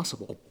things are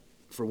possible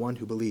for one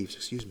who believes.'"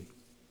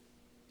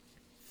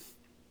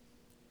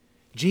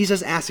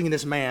 Jesus asking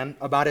this man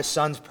about his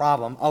son's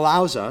problem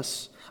allows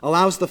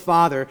the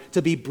father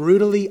to be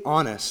brutally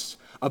honest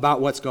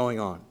about what's going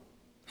on,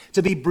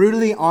 to be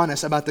brutally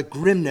honest about the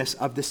grimness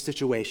of this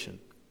situation.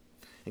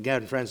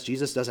 Again, friends,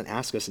 Jesus doesn't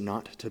ask us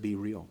not to be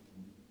real.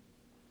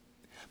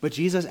 But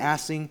Jesus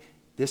asking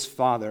this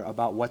father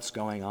about what's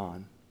going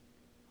on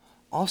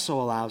also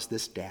allows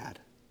this dad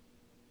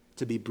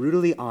to be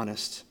brutally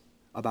honest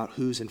about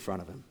who's in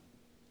front of him,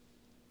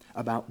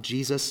 about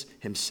Jesus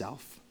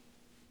himself.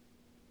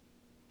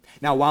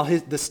 Now, while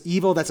this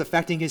evil that's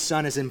affecting his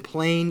son is in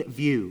plain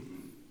view,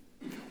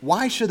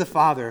 why should the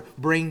father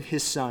bring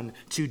his son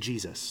to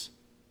Jesus?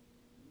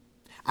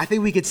 I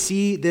think we could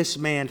see this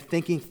man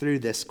thinking through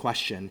this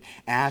question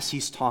as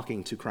he's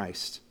talking to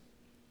Christ.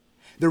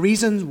 The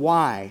reason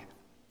why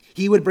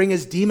He would bring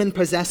his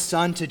demon-possessed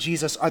son to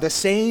Jesus are the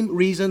same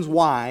reasons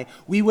why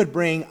we would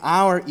bring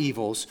our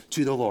evils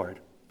to the Lord.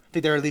 I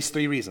think there are at least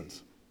 3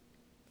 reasons.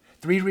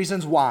 3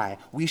 reasons why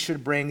we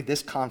should bring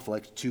this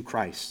conflict to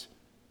Christ.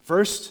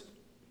 First,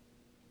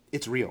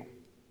 it's real.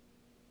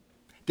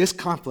 This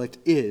conflict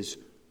is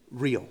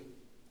real.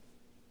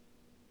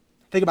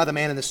 Think about the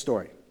man in this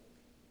story.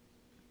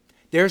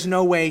 There's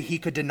no way he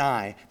could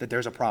deny that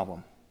there's a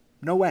problem.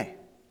 No way.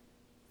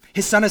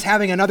 His son is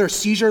having another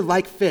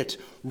seizure-like fit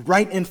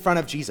right in front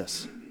of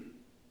Jesus.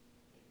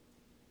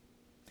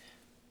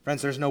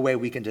 Friends, there's no way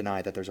we can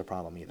deny that there's a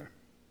problem either.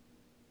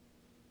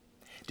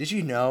 Did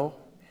you know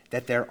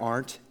that there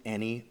aren't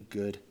any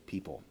good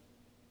people?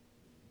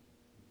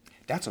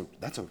 That's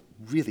a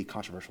really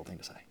controversial thing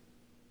to say.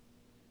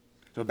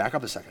 So back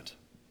up a second.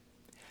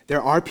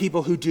 There are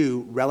people who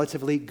do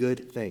relatively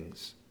good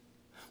things.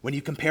 When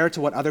you compare it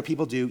to what other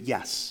people do,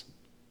 yes.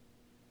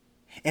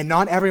 And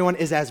not everyone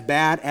is as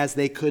bad as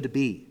they could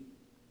be.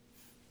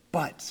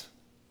 But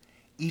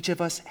each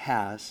of us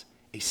has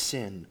a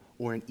sin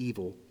or an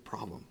evil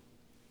problem.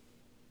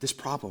 This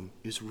problem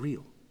is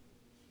real.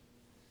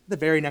 The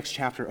very next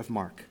chapter of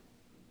Mark.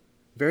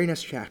 Very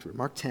next chapter,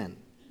 Mark 10.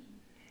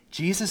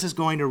 Jesus is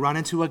going to run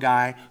into a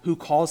guy who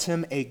calls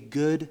him a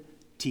good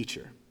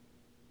teacher.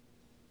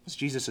 What's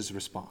Jesus'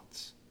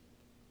 response?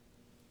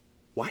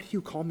 Why do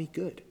you call me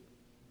good?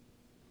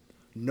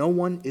 No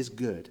one is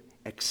good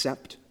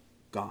except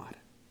God.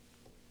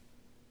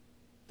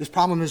 This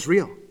problem is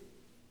real.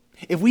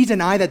 If we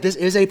deny that this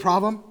is a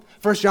problem,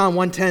 1 John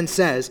 1:10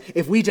 says,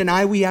 if we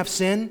deny we have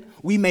sin,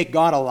 we make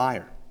God a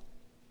liar.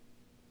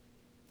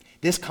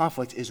 This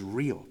conflict is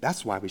real.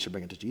 That's why we should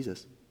bring it to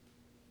Jesus.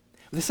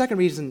 The second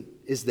reason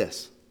is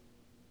this.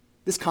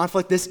 This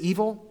conflict, this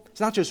evil,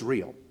 it's not just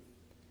real.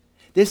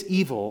 This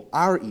evil,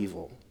 our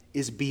evil,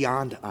 is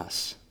beyond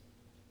us.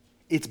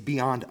 It's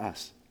beyond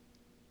us.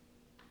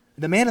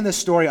 The man in this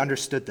story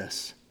understood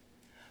this,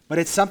 but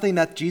it's something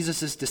that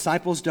Jesus'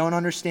 disciples don't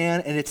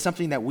understand, and it's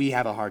something that we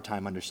have a hard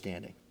time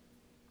understanding.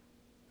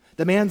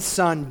 The man's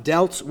son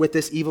dealt with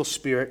this evil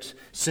spirit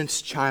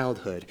since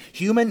childhood.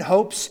 Human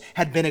hopes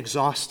had been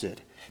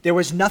exhausted. There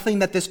was nothing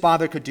that this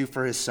father could do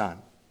for his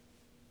son.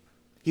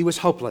 He was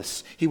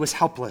hopeless. He was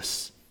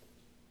helpless.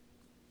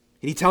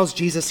 And he tells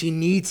Jesus he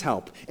needs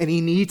help and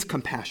he needs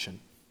compassion.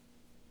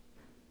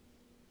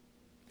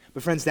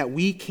 But friends, that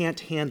we can't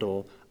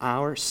handle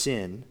our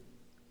sin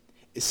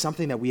is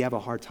something that we have a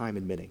hard time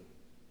admitting.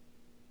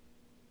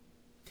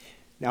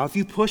 Now, if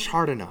you push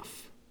hard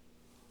enough,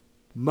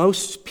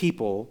 most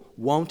people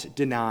won't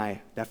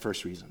deny that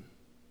first reason.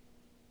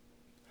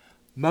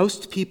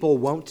 Most people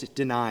won't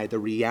deny the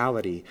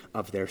reality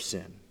of their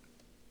sin.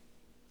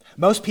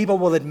 Most people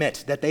will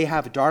admit that they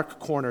have dark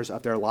corners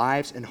of their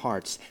lives and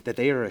hearts that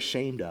they are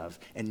ashamed of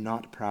and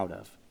not proud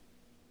of.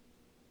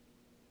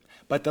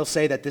 But they'll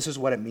say that this is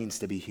what it means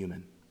to be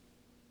human.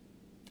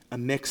 A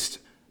mixed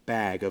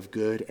bag of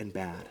good and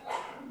bad.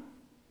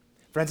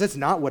 Friends, that's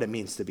not what it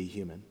means to be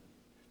human.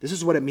 This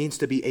is what it means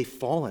to be a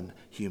fallen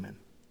human.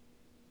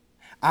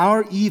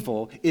 Our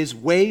evil is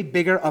way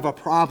bigger of a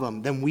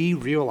problem than we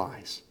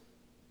realize.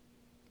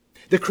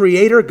 The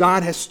Creator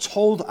God has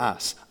told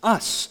us,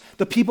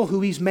 the people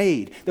who He's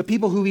made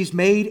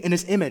in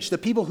His image, the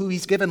people who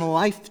He's given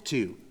life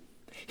to,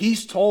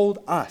 He's told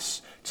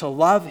us to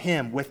love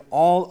Him with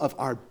all of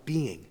our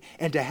being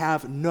and to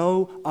have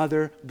no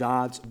other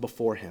gods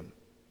before Him.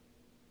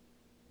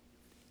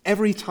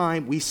 Every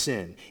time we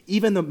sin,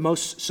 even the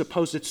most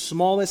supposed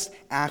smallest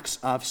acts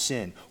of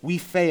sin, we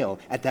fail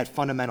at that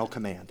fundamental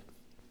command.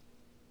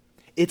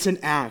 It's an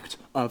act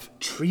of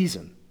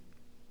treason.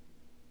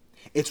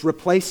 It's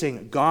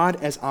replacing God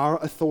as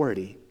our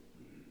authority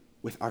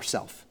with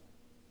ourself.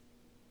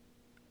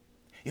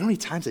 You know how many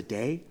times a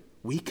day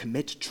we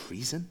commit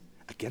treason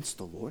against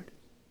the Lord?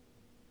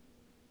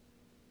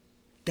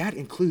 That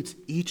includes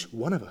each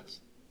one of us.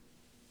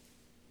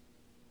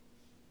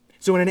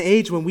 So in an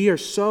age when we are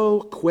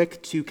so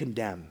quick to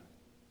condemn,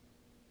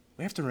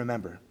 we have to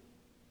remember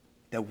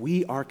that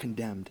we are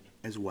condemned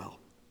as well.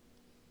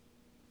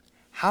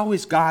 How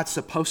is God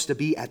supposed to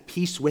be at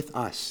peace with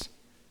us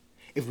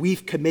if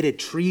we've committed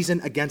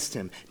treason against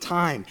Him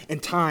time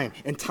and time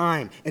and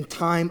time and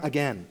time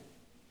again?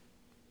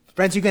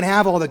 Friends, you can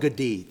have all the good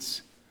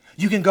deeds.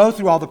 You can go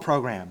through all the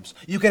programs.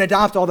 You can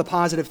adopt all the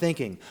positive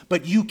thinking.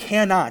 But you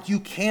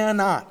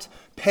cannot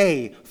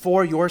pay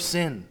for your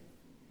sin.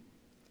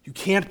 You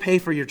can't pay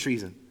for your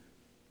treason.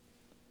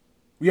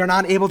 We are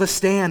not able to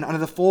stand under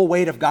the full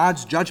weight of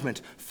God's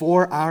judgment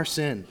for our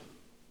sin.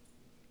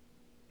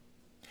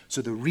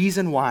 So the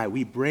reason why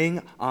we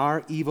bring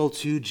our evil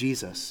to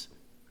Jesus,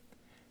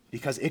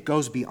 because it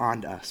goes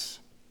beyond us.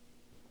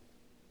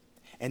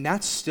 And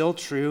that's still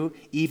true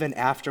even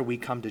after we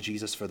come to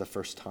Jesus for the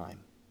first time.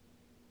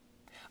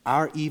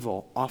 Our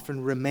evil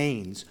often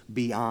remains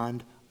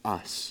beyond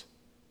us.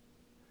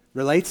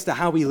 Relates to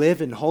how we live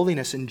in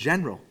holiness in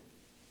general.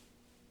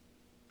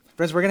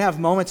 Friends, we're going to have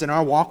moments in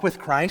our walk with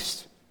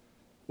Christ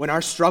when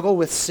our struggle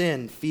with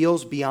sin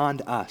feels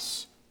beyond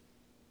us.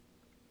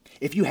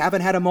 If you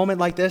haven't had a moment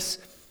like this,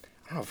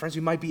 I don't know, friends,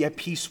 we might be at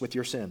peace with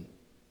your sin.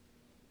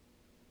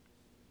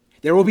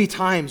 There will be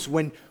times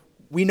when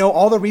we know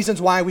all the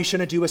reasons why we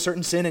shouldn't do a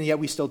certain sin, and yet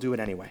we still do it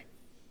anyway.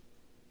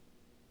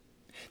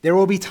 There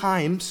will be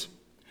times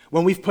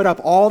when we've put up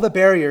all the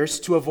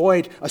barriers to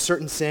avoid a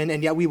certain sin,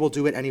 and yet we will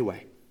do it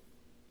anyway.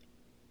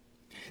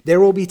 There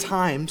will be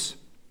times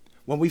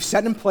when we've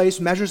set in place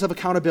measures of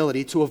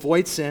accountability to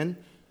avoid sin,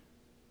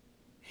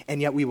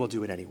 and yet we will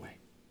do it anyway.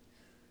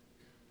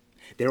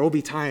 There will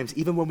be times,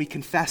 even when we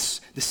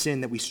confess the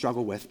sin that we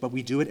struggle with, but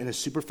we do it in a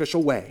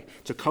superficial way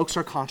to coax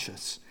our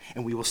conscience,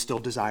 and we will still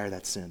desire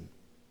that sin.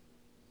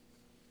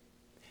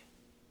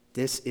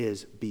 This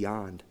is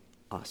beyond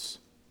us.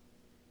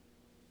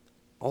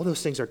 All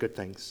those things are good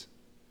things.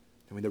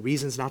 I mean, the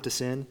reasons not to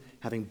sin,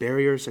 having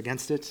barriers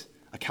against it,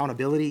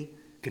 accountability,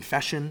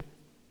 confession,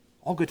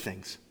 all good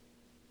things.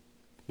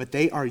 But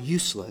they are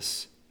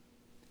useless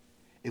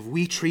if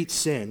we treat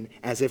sin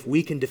as if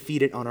we can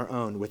defeat it on our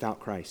own without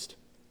Christ.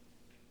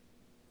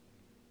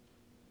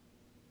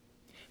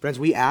 Friends,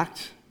 we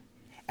act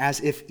as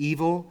if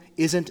evil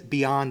isn't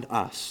beyond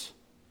us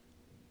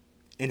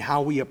in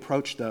how we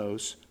approach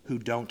those who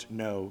don't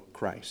know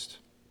Christ.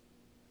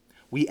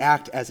 We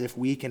act as if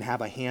we can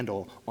have a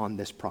handle on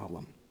this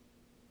problem.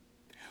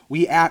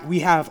 We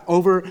have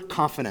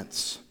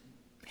overconfidence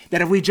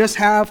that if we just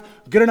have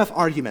good enough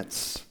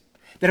arguments,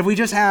 that if we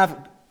just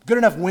have good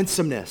enough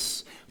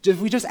winsomeness,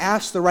 if we just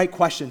ask the right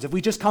questions, if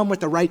we just come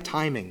with the right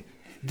timing,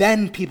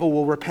 then people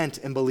will repent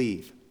and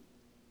believe.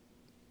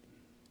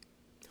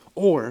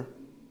 Or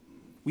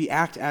we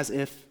act as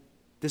if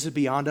this is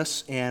beyond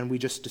us and we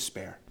just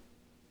despair.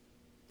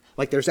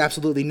 Like there's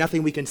absolutely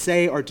nothing we can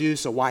say or do,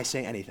 so why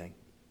say anything?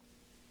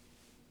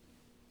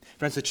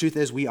 Friends, the truth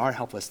is we are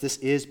helpless. This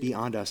is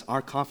beyond us.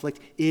 Our conflict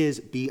is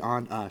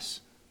beyond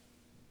us.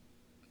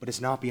 But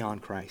it's not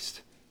beyond Christ.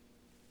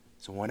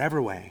 So in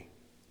whatever way,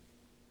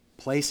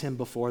 place him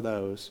before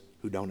those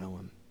who don't know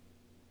him.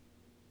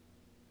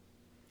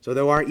 So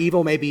though our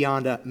evil may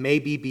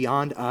be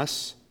beyond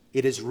us,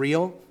 it is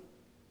real.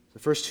 The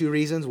first two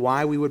reasons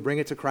why we would bring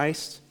it to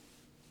Christ.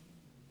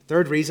 The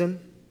third reason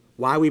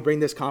why we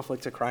bring this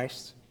conflict to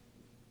Christ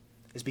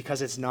is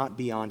because it's not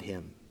beyond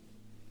him.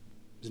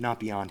 It's not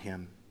beyond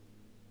him.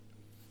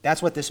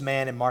 That's what this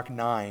man in Mark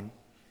 9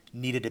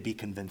 needed to be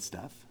convinced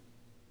of.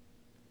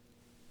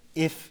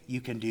 If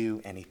you can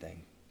do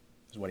anything,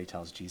 is what he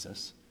tells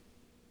Jesus.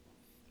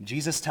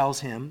 Jesus tells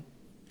him,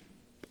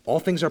 all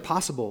things are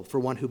possible for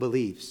one who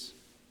believes.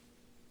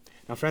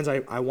 Now, friends,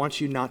 I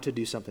want you not to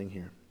do something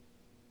here.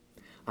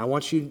 I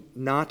want you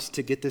not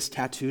to get this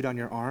tattooed on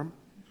your arm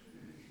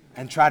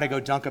and try to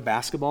go dunk a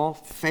basketball,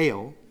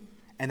 fail,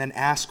 and then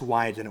ask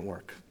why it didn't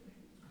work.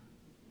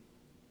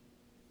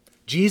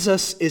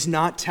 Jesus is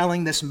not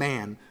telling this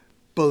man,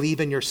 believe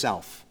in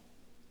yourself.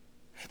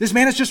 This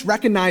man has just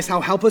recognized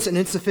how helpless and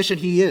insufficient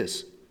he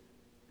is.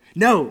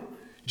 No,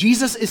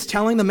 Jesus is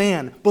telling the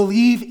man,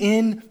 believe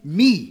in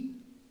me.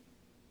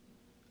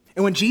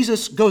 And when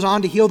Jesus goes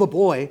on to heal the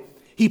boy,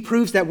 he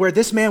proves that where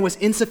this man was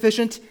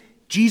insufficient,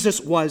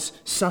 Jesus was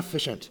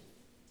sufficient.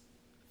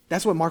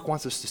 That's what Mark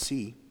wants us to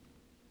see.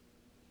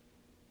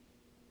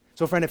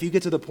 So friend, if you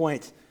get to the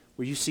point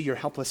where you see your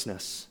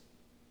helplessness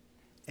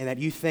and that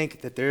you think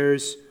that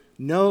there's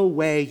no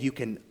way you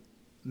can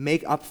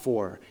make up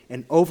for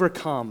and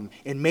overcome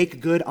and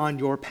make good on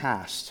your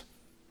past,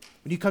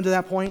 when you come to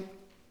that point,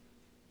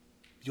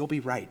 you'll be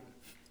right.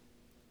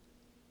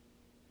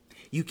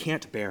 You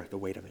can't bear the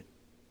weight of it.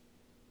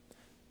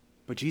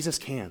 But Jesus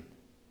can,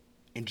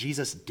 and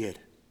Jesus did.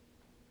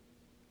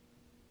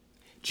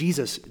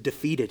 Jesus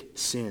defeated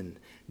sin.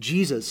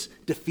 Jesus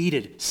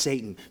defeated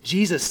Satan.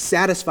 Jesus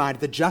satisfied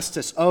the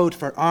justice owed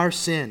for our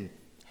sin.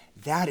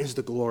 That is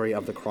the glory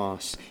of the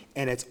cross,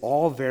 and it's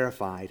all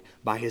verified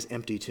by his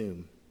empty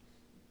tomb.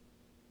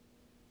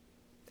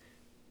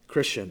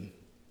 Christian,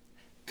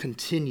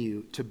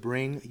 continue to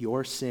bring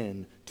your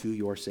sin to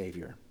your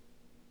Savior.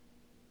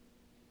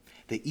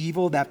 The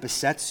evil that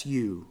besets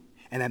you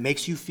and that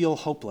makes you feel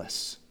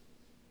hopeless,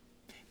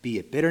 be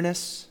it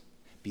bitterness,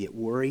 be it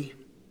worry,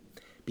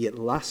 be it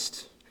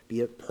lust, be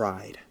it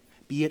pride,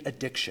 be it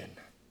addiction,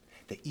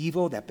 the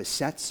evil that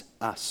besets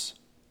us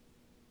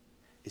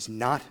is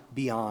not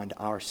beyond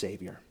our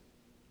Savior.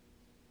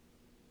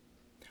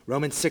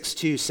 Romans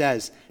 6:2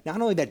 says,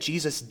 not only that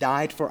Jesus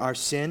died for our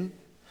sin,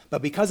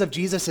 but because of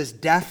Jesus'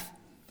 death,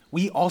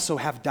 we also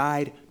have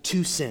died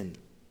to sin.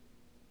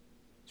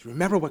 So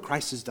remember what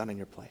Christ has done in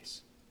your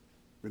place.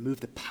 Remove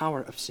the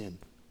power of sin.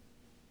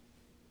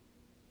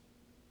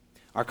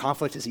 Our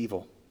conflict is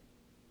evil.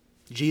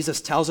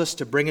 Jesus tells us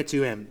to bring it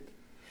to him.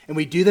 And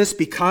we do this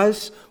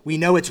because we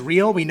know it's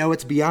real, we know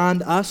it's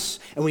beyond us,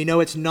 and we know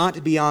it's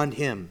not beyond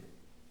him.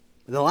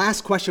 The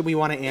last question we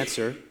want to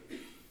answer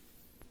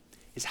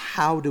is,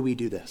 how do we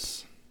do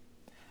this?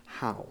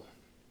 How?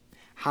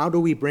 How do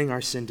we bring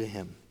our sin to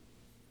him?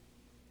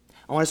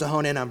 I want us to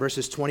hone in on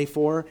verses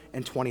 24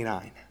 and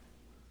 29.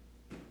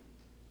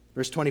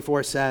 Verse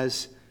 24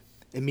 says,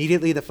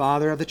 immediately the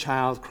father of the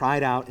child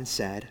cried out and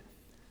said,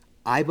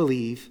 I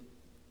believe,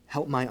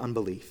 help my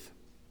unbelief.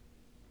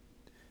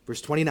 Verse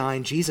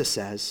 29, Jesus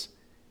says,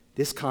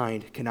 this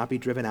kind cannot be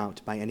driven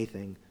out by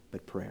anything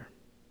but prayer.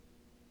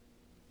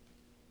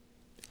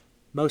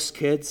 Most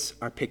kids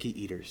are picky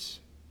eaters.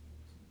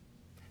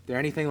 If they're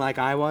anything like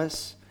I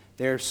was,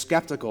 they're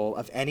skeptical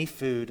of any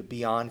food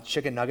beyond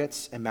chicken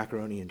nuggets and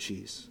macaroni and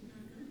cheese.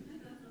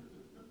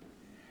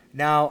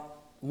 Now,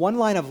 one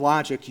line of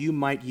logic you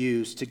might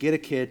use to get a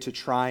kid to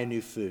try a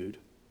new food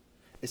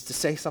is to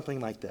say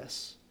something like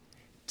this: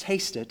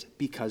 taste it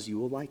because you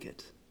will like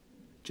it.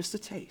 Just a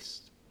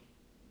taste.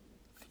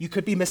 You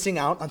could be missing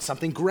out on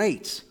something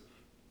great.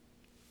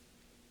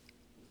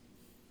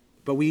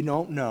 But we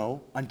don't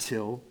know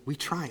until we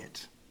try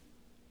it.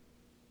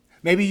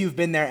 Maybe you've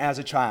been there as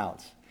a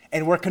child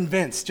and we're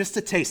convinced just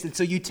to taste. And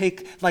so you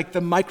take like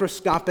the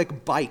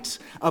microscopic bite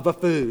of a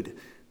food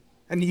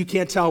and you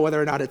can't tell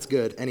whether or not it's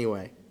good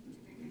anyway.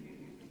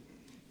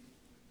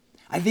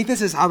 I think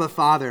this is how the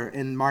Father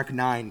in Mark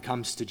 9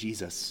 comes to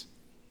Jesus.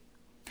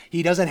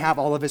 He doesn't have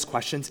all of his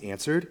questions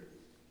answered.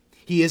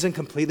 He isn't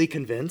completely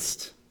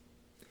convinced,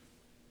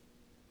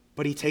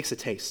 but he takes a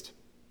taste.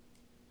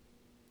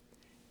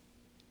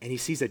 And he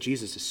sees that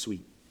Jesus is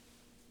sweet.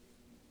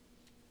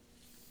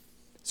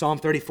 Psalm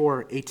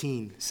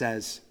 34:18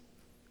 says,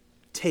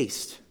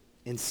 taste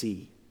and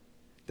see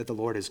that the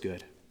Lord is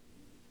good.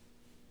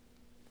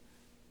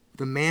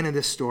 The man in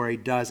this story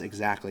does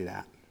exactly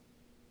that.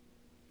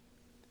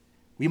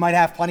 We might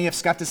have plenty of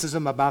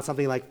skepticism about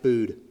something like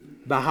food,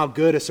 about how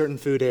good a certain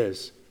food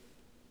is.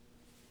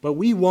 But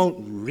we won't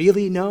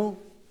really know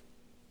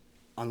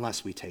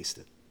unless we taste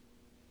it.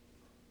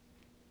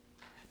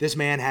 This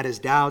man had his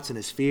doubts and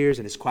his fears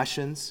and his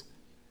questions,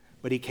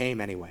 but he came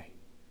anyway.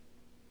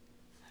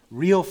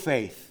 Real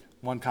faith,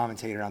 one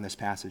commentator on this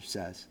passage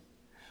says,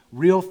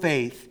 real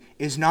faith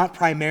is not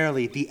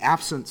primarily the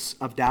absence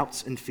of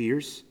doubts and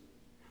fears.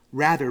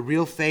 Rather,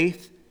 real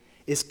faith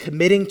is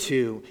committing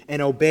to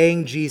and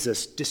obeying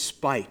Jesus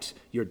despite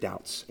your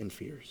doubts and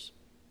fears.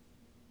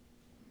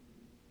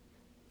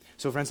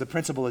 So friends, the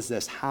principle is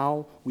this: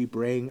 how we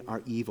bring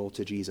our evil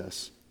to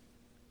Jesus.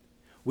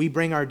 We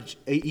bring our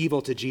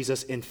evil to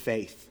Jesus in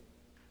faith.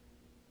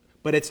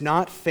 But it's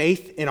not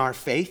faith in our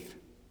faith,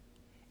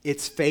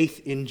 it's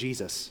faith in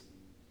Jesus.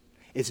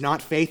 It's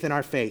not faith in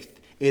our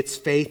faith, it's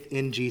faith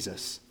in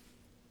Jesus.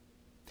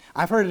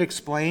 I've heard it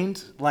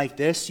explained like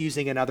this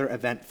using another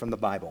event from the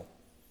Bible.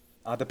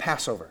 The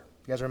Passover.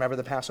 You guys remember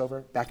the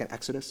Passover back in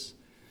Exodus?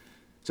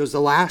 So it's the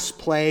last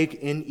plague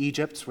in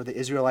Egypt where the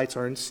Israelites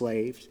are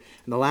enslaved.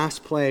 And the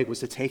last plague was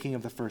the taking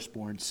of the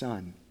firstborn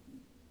son.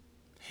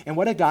 And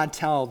what did God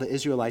tell the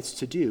Israelites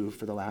to do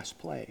for the last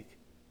plague?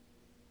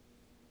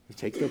 To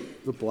take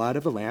the blood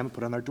of the lamb and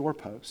put it on their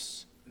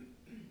doorposts.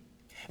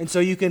 And so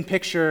you can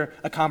picture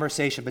a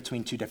conversation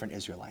between two different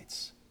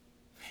Israelites.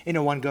 You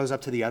know, one goes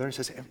up to the other and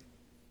says,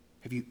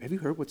 have you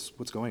heard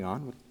what's going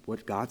on,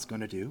 what God's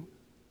going to do?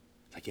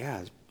 It's like,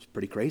 yeah, it's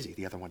pretty crazy,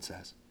 the other one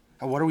says.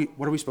 Oh, what are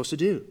we supposed to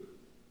do?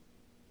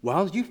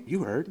 Well,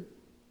 you heard.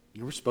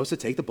 You were supposed to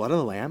take the blood of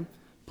the lamb,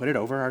 put it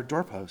over our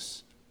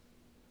doorposts.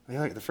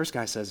 The first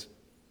guy says,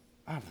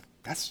 oh,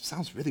 that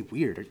sounds really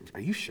weird.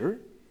 Are you sure?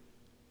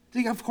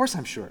 Yeah, of course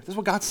I'm sure. This is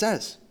what God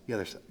says,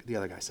 the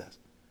other guy says.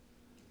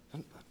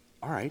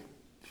 All right,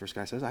 the first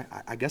guy says,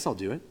 I guess I'll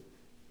do it.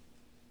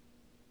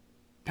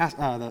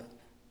 The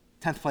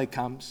 10th plague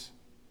comes.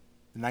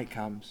 The night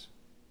comes.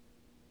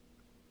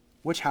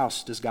 Which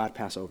house does God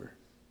pass over?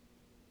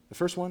 The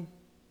first one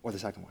or the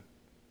second one?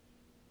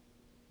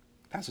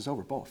 He passes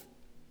over both.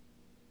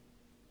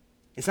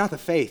 It's not the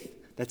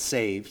faith that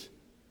saved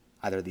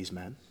either of these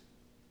men.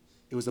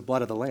 It was the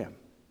blood of the Lamb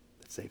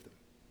that saved them.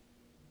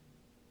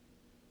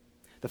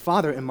 The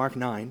Father in Mark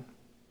 9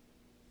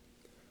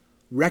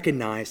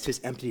 recognized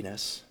his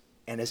emptiness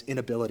and his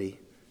inability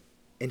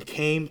and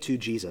came to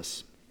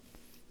Jesus,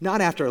 not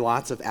after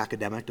lots of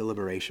academic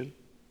deliberation.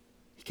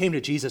 He came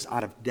to Jesus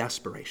out of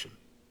desperation.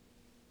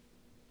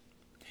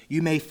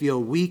 You may feel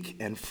weak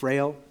and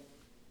frail,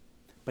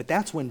 but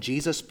that's when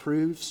Jesus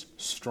proves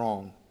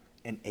strong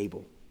and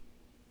able.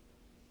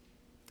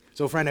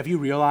 So, friend, have you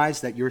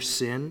realized that your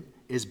sin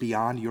is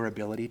beyond your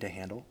ability to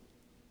handle?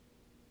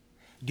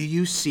 Do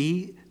you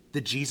see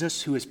the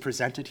Jesus who is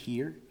presented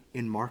here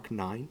in Mark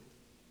 9?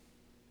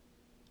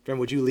 Friend,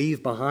 would you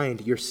leave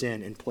behind your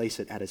sin and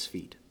place it at his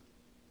feet?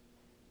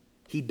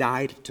 He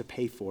died to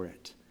pay for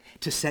it,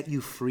 to set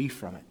you free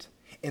from it,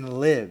 and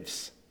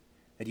lives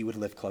that you would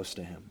live close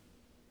to him.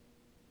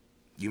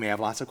 You may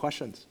have lots of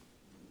questions,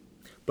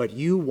 but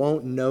you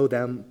won't know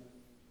them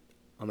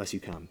unless you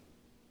come.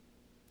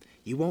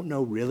 You won't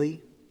know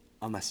really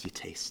unless you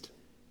taste.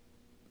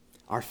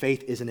 Our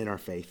faith isn't in our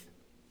faith.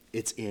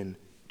 It's in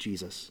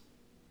Jesus.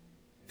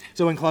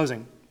 So in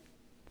closing,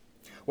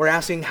 we're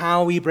asking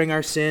how we bring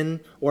our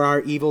sin or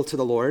our evil to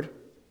the Lord.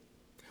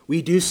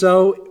 We do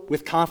so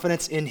with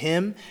confidence in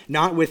him,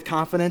 not with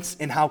confidence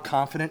in how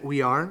confident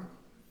we are.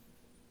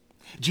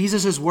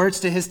 Jesus' words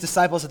to his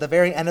disciples at the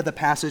very end of the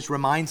passage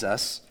reminds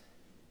us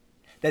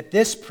that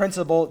this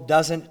principle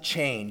doesn't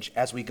change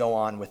as we go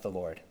on with the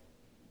Lord.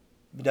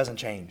 It doesn't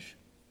change.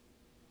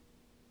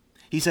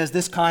 He says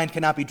this kind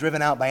cannot be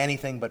driven out by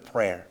anything but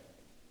prayer.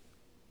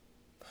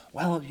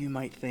 Well, you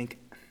might think,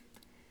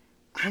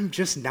 I'm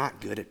just not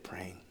good at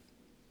praying.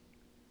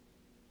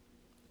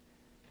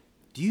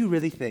 Do you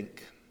really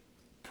think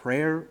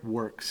prayer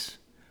works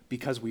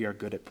because we are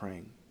good at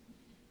praying?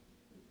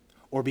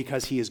 Or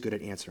because he is good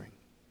at answering?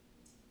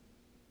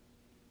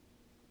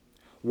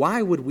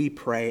 Why would we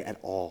pray at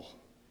all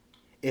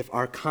if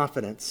our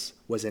confidence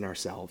was in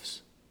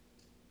ourselves?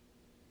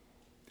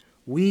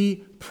 We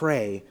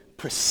pray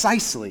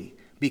precisely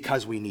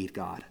because we need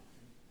God.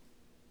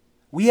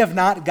 We have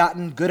not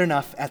gotten good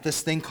enough at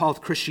this thing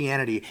called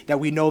Christianity that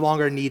we no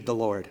longer need the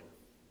Lord.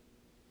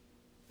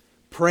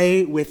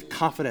 Pray with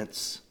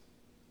confidence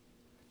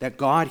that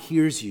God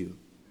hears you,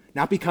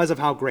 not because of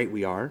how great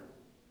we are,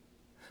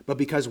 but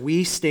because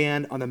we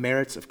stand on the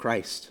merits of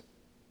Christ.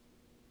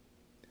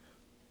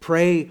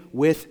 Pray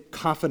with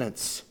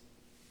confidence,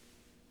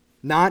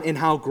 not in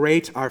how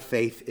great our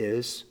faith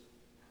is,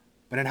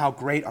 but in how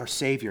great our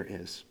Savior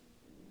is.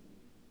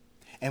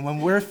 And when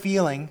we're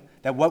feeling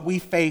that what we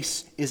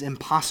face is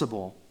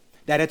impossible,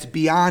 that it's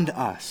beyond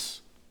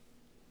us,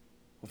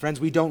 well, friends,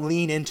 we don't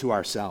lean into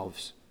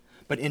ourselves,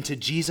 but into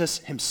Jesus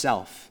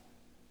himself,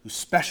 who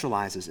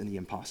specializes in the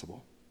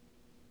impossible.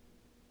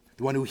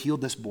 The one who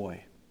healed this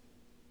boy,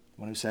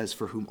 the one who says,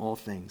 for whom all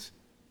things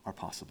are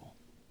possible.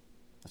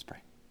 Let's pray.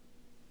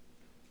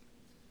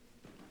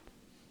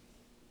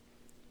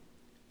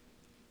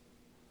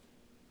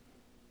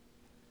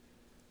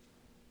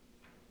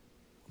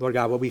 Lord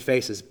God, what we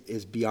face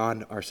is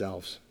beyond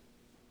ourselves.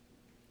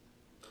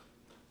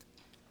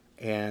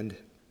 And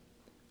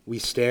we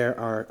stare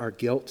our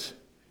guilt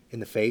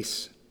in the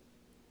face,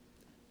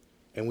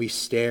 and we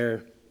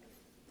stare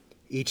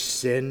each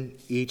sin,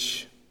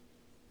 each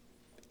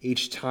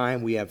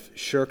time we have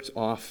shirked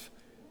off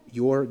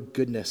your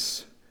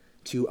goodness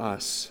to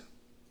us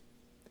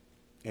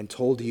and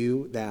told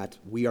you that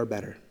we are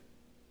better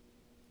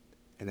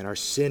and that our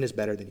sin is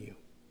better than you.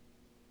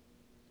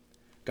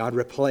 God,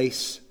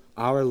 replace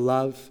our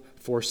love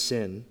for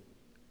sin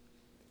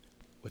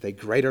with a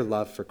greater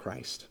love for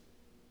Christ.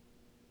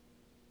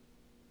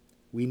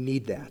 We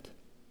need that.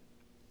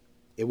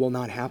 It will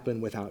not happen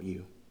without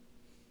you.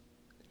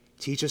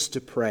 Teach us to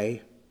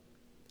pray,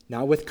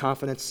 not with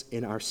confidence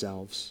in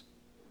ourselves,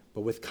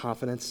 but with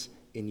confidence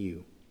in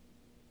you.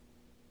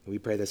 We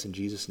pray this in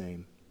Jesus'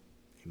 name.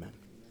 Amen.